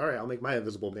Winnell was like, all right, I'll make my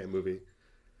Invisible Man movie.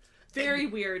 Very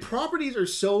weird. Properties are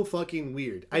so fucking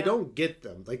weird. Yeah. I don't get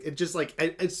them. Like, it just like,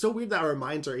 it's so weird that our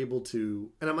minds are able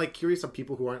to, and I'm like curious of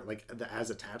people who aren't like as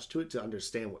attached to it to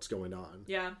understand what's going on.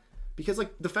 Yeah. Because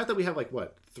like the fact that we have like,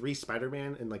 what, 3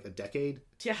 Spider-Man in like a decade?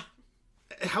 Yeah.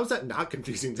 How's that not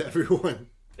confusing to everyone?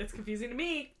 It's confusing to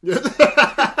me.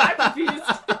 I'm confused.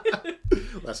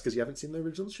 Well, that's because you haven't seen the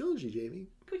original trilogy, Jamie.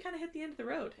 We kind of hit the end of the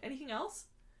road. Anything else?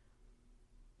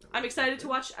 I'm excited to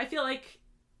watch. I feel like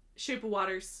Shape of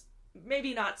Water's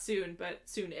maybe not soon, but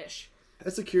soon-ish.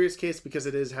 That's a curious case because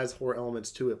it has horror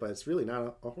elements to it, but it's really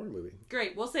not a horror movie.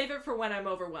 Great. We'll save it for when I'm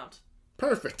overwhelmed.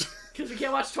 Perfect. Because we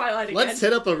can't watch Twilight again. Let's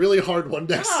hit up a really hard one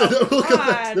next. We'll come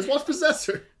back. Let's watch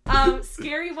Possessor.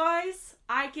 Scary-wise,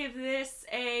 I give this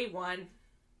a 1.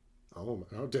 Oh,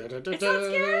 It's not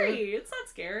scary. It's not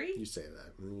scary. You say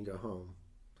that, and then you go home.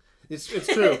 It's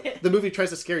true. The movie tries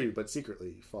to scare you, but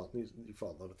secretly you fall in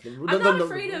love with them. I'm not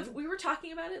afraid of... We were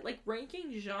talking about it, like,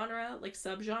 ranking genre, like,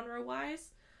 subgenre-wise.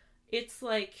 It's,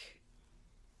 like...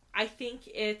 I think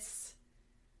it's...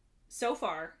 So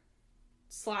far,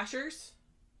 slashers,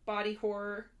 body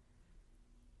horror,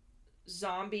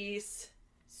 zombies,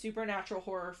 supernatural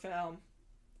horror film,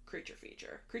 creature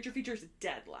feature. Creature feature is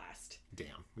dead last.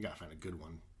 Damn, we gotta find a good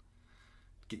one.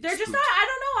 They're just not, I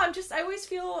don't know, I always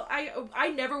feel, I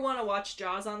never want to watch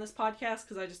Jaws on this podcast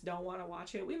because I just don't want to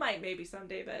watch it. We might maybe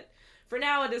someday, but for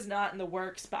now it is not in the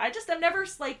works. But I'm never,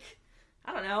 like,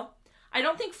 I don't know. I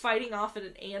don't think fighting off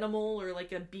an animal or,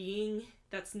 like, a being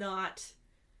that's not,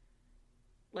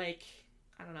 like,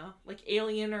 I don't know, like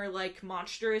alien or, like,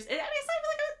 monstrous. I mean, it's not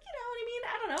like, you know what I mean?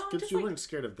 I don't know. Because you weren't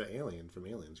scared of the alien from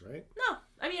Aliens, right? No.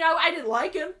 I mean, I didn't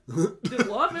like him. Didn't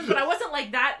love him, but I wasn't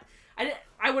like that.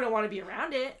 I wouldn't want to be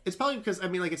around it. It's probably because, I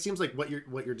mean, like, it seems like what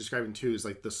you're describing too is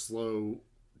like the slow,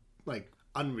 like,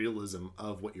 unrealism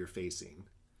of what you're facing.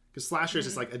 Because slashers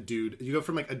is like a dude. You go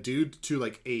from like a dude to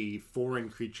like a foreign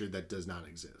creature that does not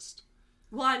exist.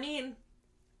 Well, I mean,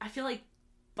 I feel like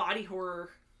body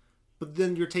horror. But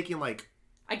then you're taking like...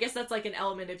 I guess that's like an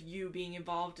element of you being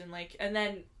involved in like... And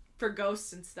then for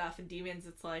ghosts and stuff and demons,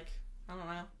 it's like, I don't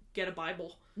know, get a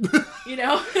Bible. You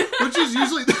know? Which is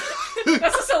usually...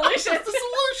 That's a solution. That's a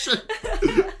solution.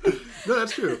 No,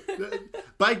 that's true.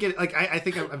 But I get it. Like, I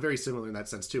think I'm very similar in that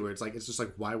sense too, where it's like, it's just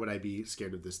like, why would I be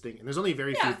scared of this thing? And there's only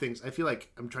very few things. I feel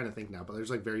like, I'm trying to think now, but there's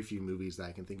like very few movies that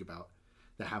I can think about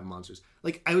that have monsters.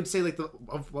 Like, I would say like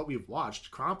of what we've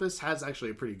watched, Krampus has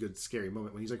actually a pretty good scary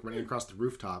moment when he's like running across the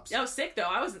rooftops. That was sick though.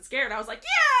 I wasn't scared. I was like, yeah,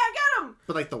 I got him.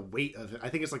 But like the weight of it, I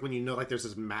think it's like when you know like there's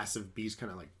this massive beast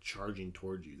kind of like charging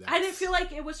towards you. I didn't feel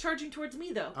like it was charging towards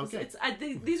me though. Okay.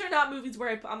 These are not movies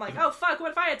where I'm like, oh fuck,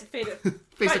 what if I had to face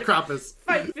a Krampus?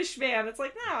 Fight fish man. It's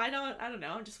like, no, I don't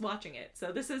know. I'm just watching it.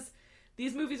 So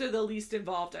these movies are the least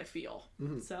involved, I feel.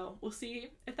 Mm-hmm. So we'll see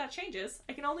if that changes.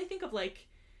 I can only think of like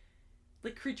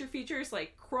creature features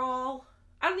like Crawl.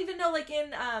 I don't even know, like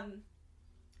in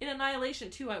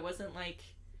Annihilation 2, I wasn't like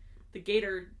the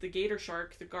gator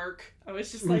shark, the Gark. I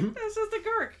was just like, that's just the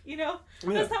Gark, you know?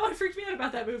 Yeah. That's not what freaked me out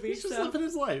about that movie. He's just living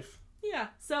his life. Yeah.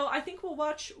 So I think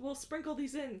we'll sprinkle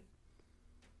these in.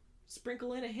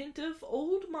 Sprinkle in a hint of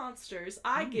old monsters.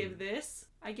 I give this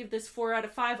 4 out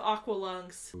of 5 aqua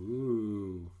lungs.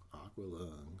 Ooh, aqua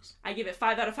lungs. I give it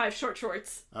 5 out of 5 short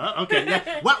shorts. Okay,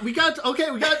 yeah. What we got? You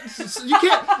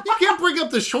can't bring up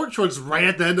the short shorts right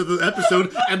at the end of the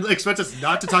episode and expect us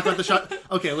not to talk about the shot.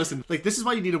 Okay, listen. Like, this is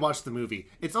why you need to watch the movie.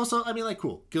 It's also, I mean, like,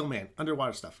 cool. Gill Man,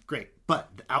 underwater stuff, great. But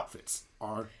the outfits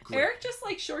are great. Eric just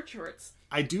likes short shorts.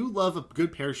 I do love a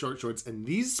good pair of short shorts, and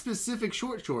these specific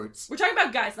short shorts... We're talking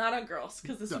about guys, not on girls,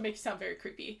 because this would make you sound very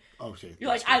creepy. Okay. You're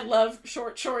like, I love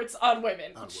short shorts on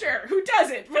women. Sure, who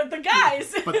doesn't? But the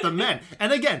guys! But the men.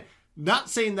 And again, not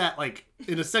saying that, like,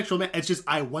 in a sexual manner, it's just,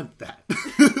 I want that.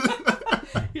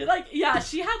 You're like, yeah,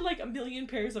 she had like a million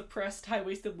pairs of pressed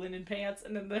high-waisted linen pants,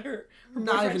 and then her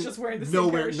boyfriend's just wearing the same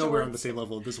pair of shorts. Nowhere on the same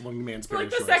level of this one man's pair of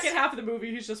shorts. Like the second half of the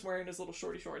movie, he's just wearing his little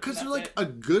shorty shorts. Because they're like a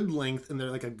good length, and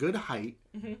they're like a good height,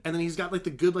 and then he's got like the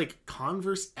good like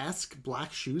Converse-esque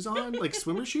black shoes on, like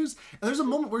swimmer shoes, and there's a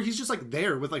moment where he's just like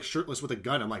there with like shirtless with a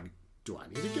gun. I'm like, do I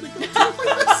need to get a gun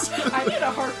like this? I need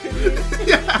a harpoon.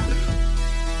 Yeah.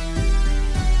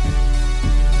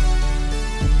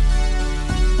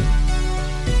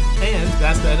 And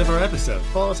that's the end of our episode.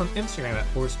 Follow us on Instagram at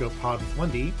HorrorscopePod with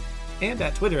 1D and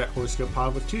at Twitter at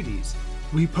HorrorscopePod with 2Ds.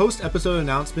 We post episode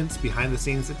announcements, behind the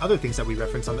scenes, and other things that we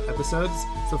reference on the episodes,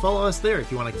 so follow us there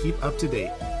if you want to keep up to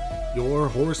date. Your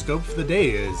horoscope for the day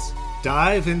is: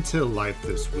 dive into life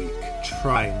this week.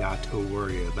 Try not to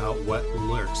worry about what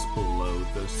lurks below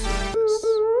the surface.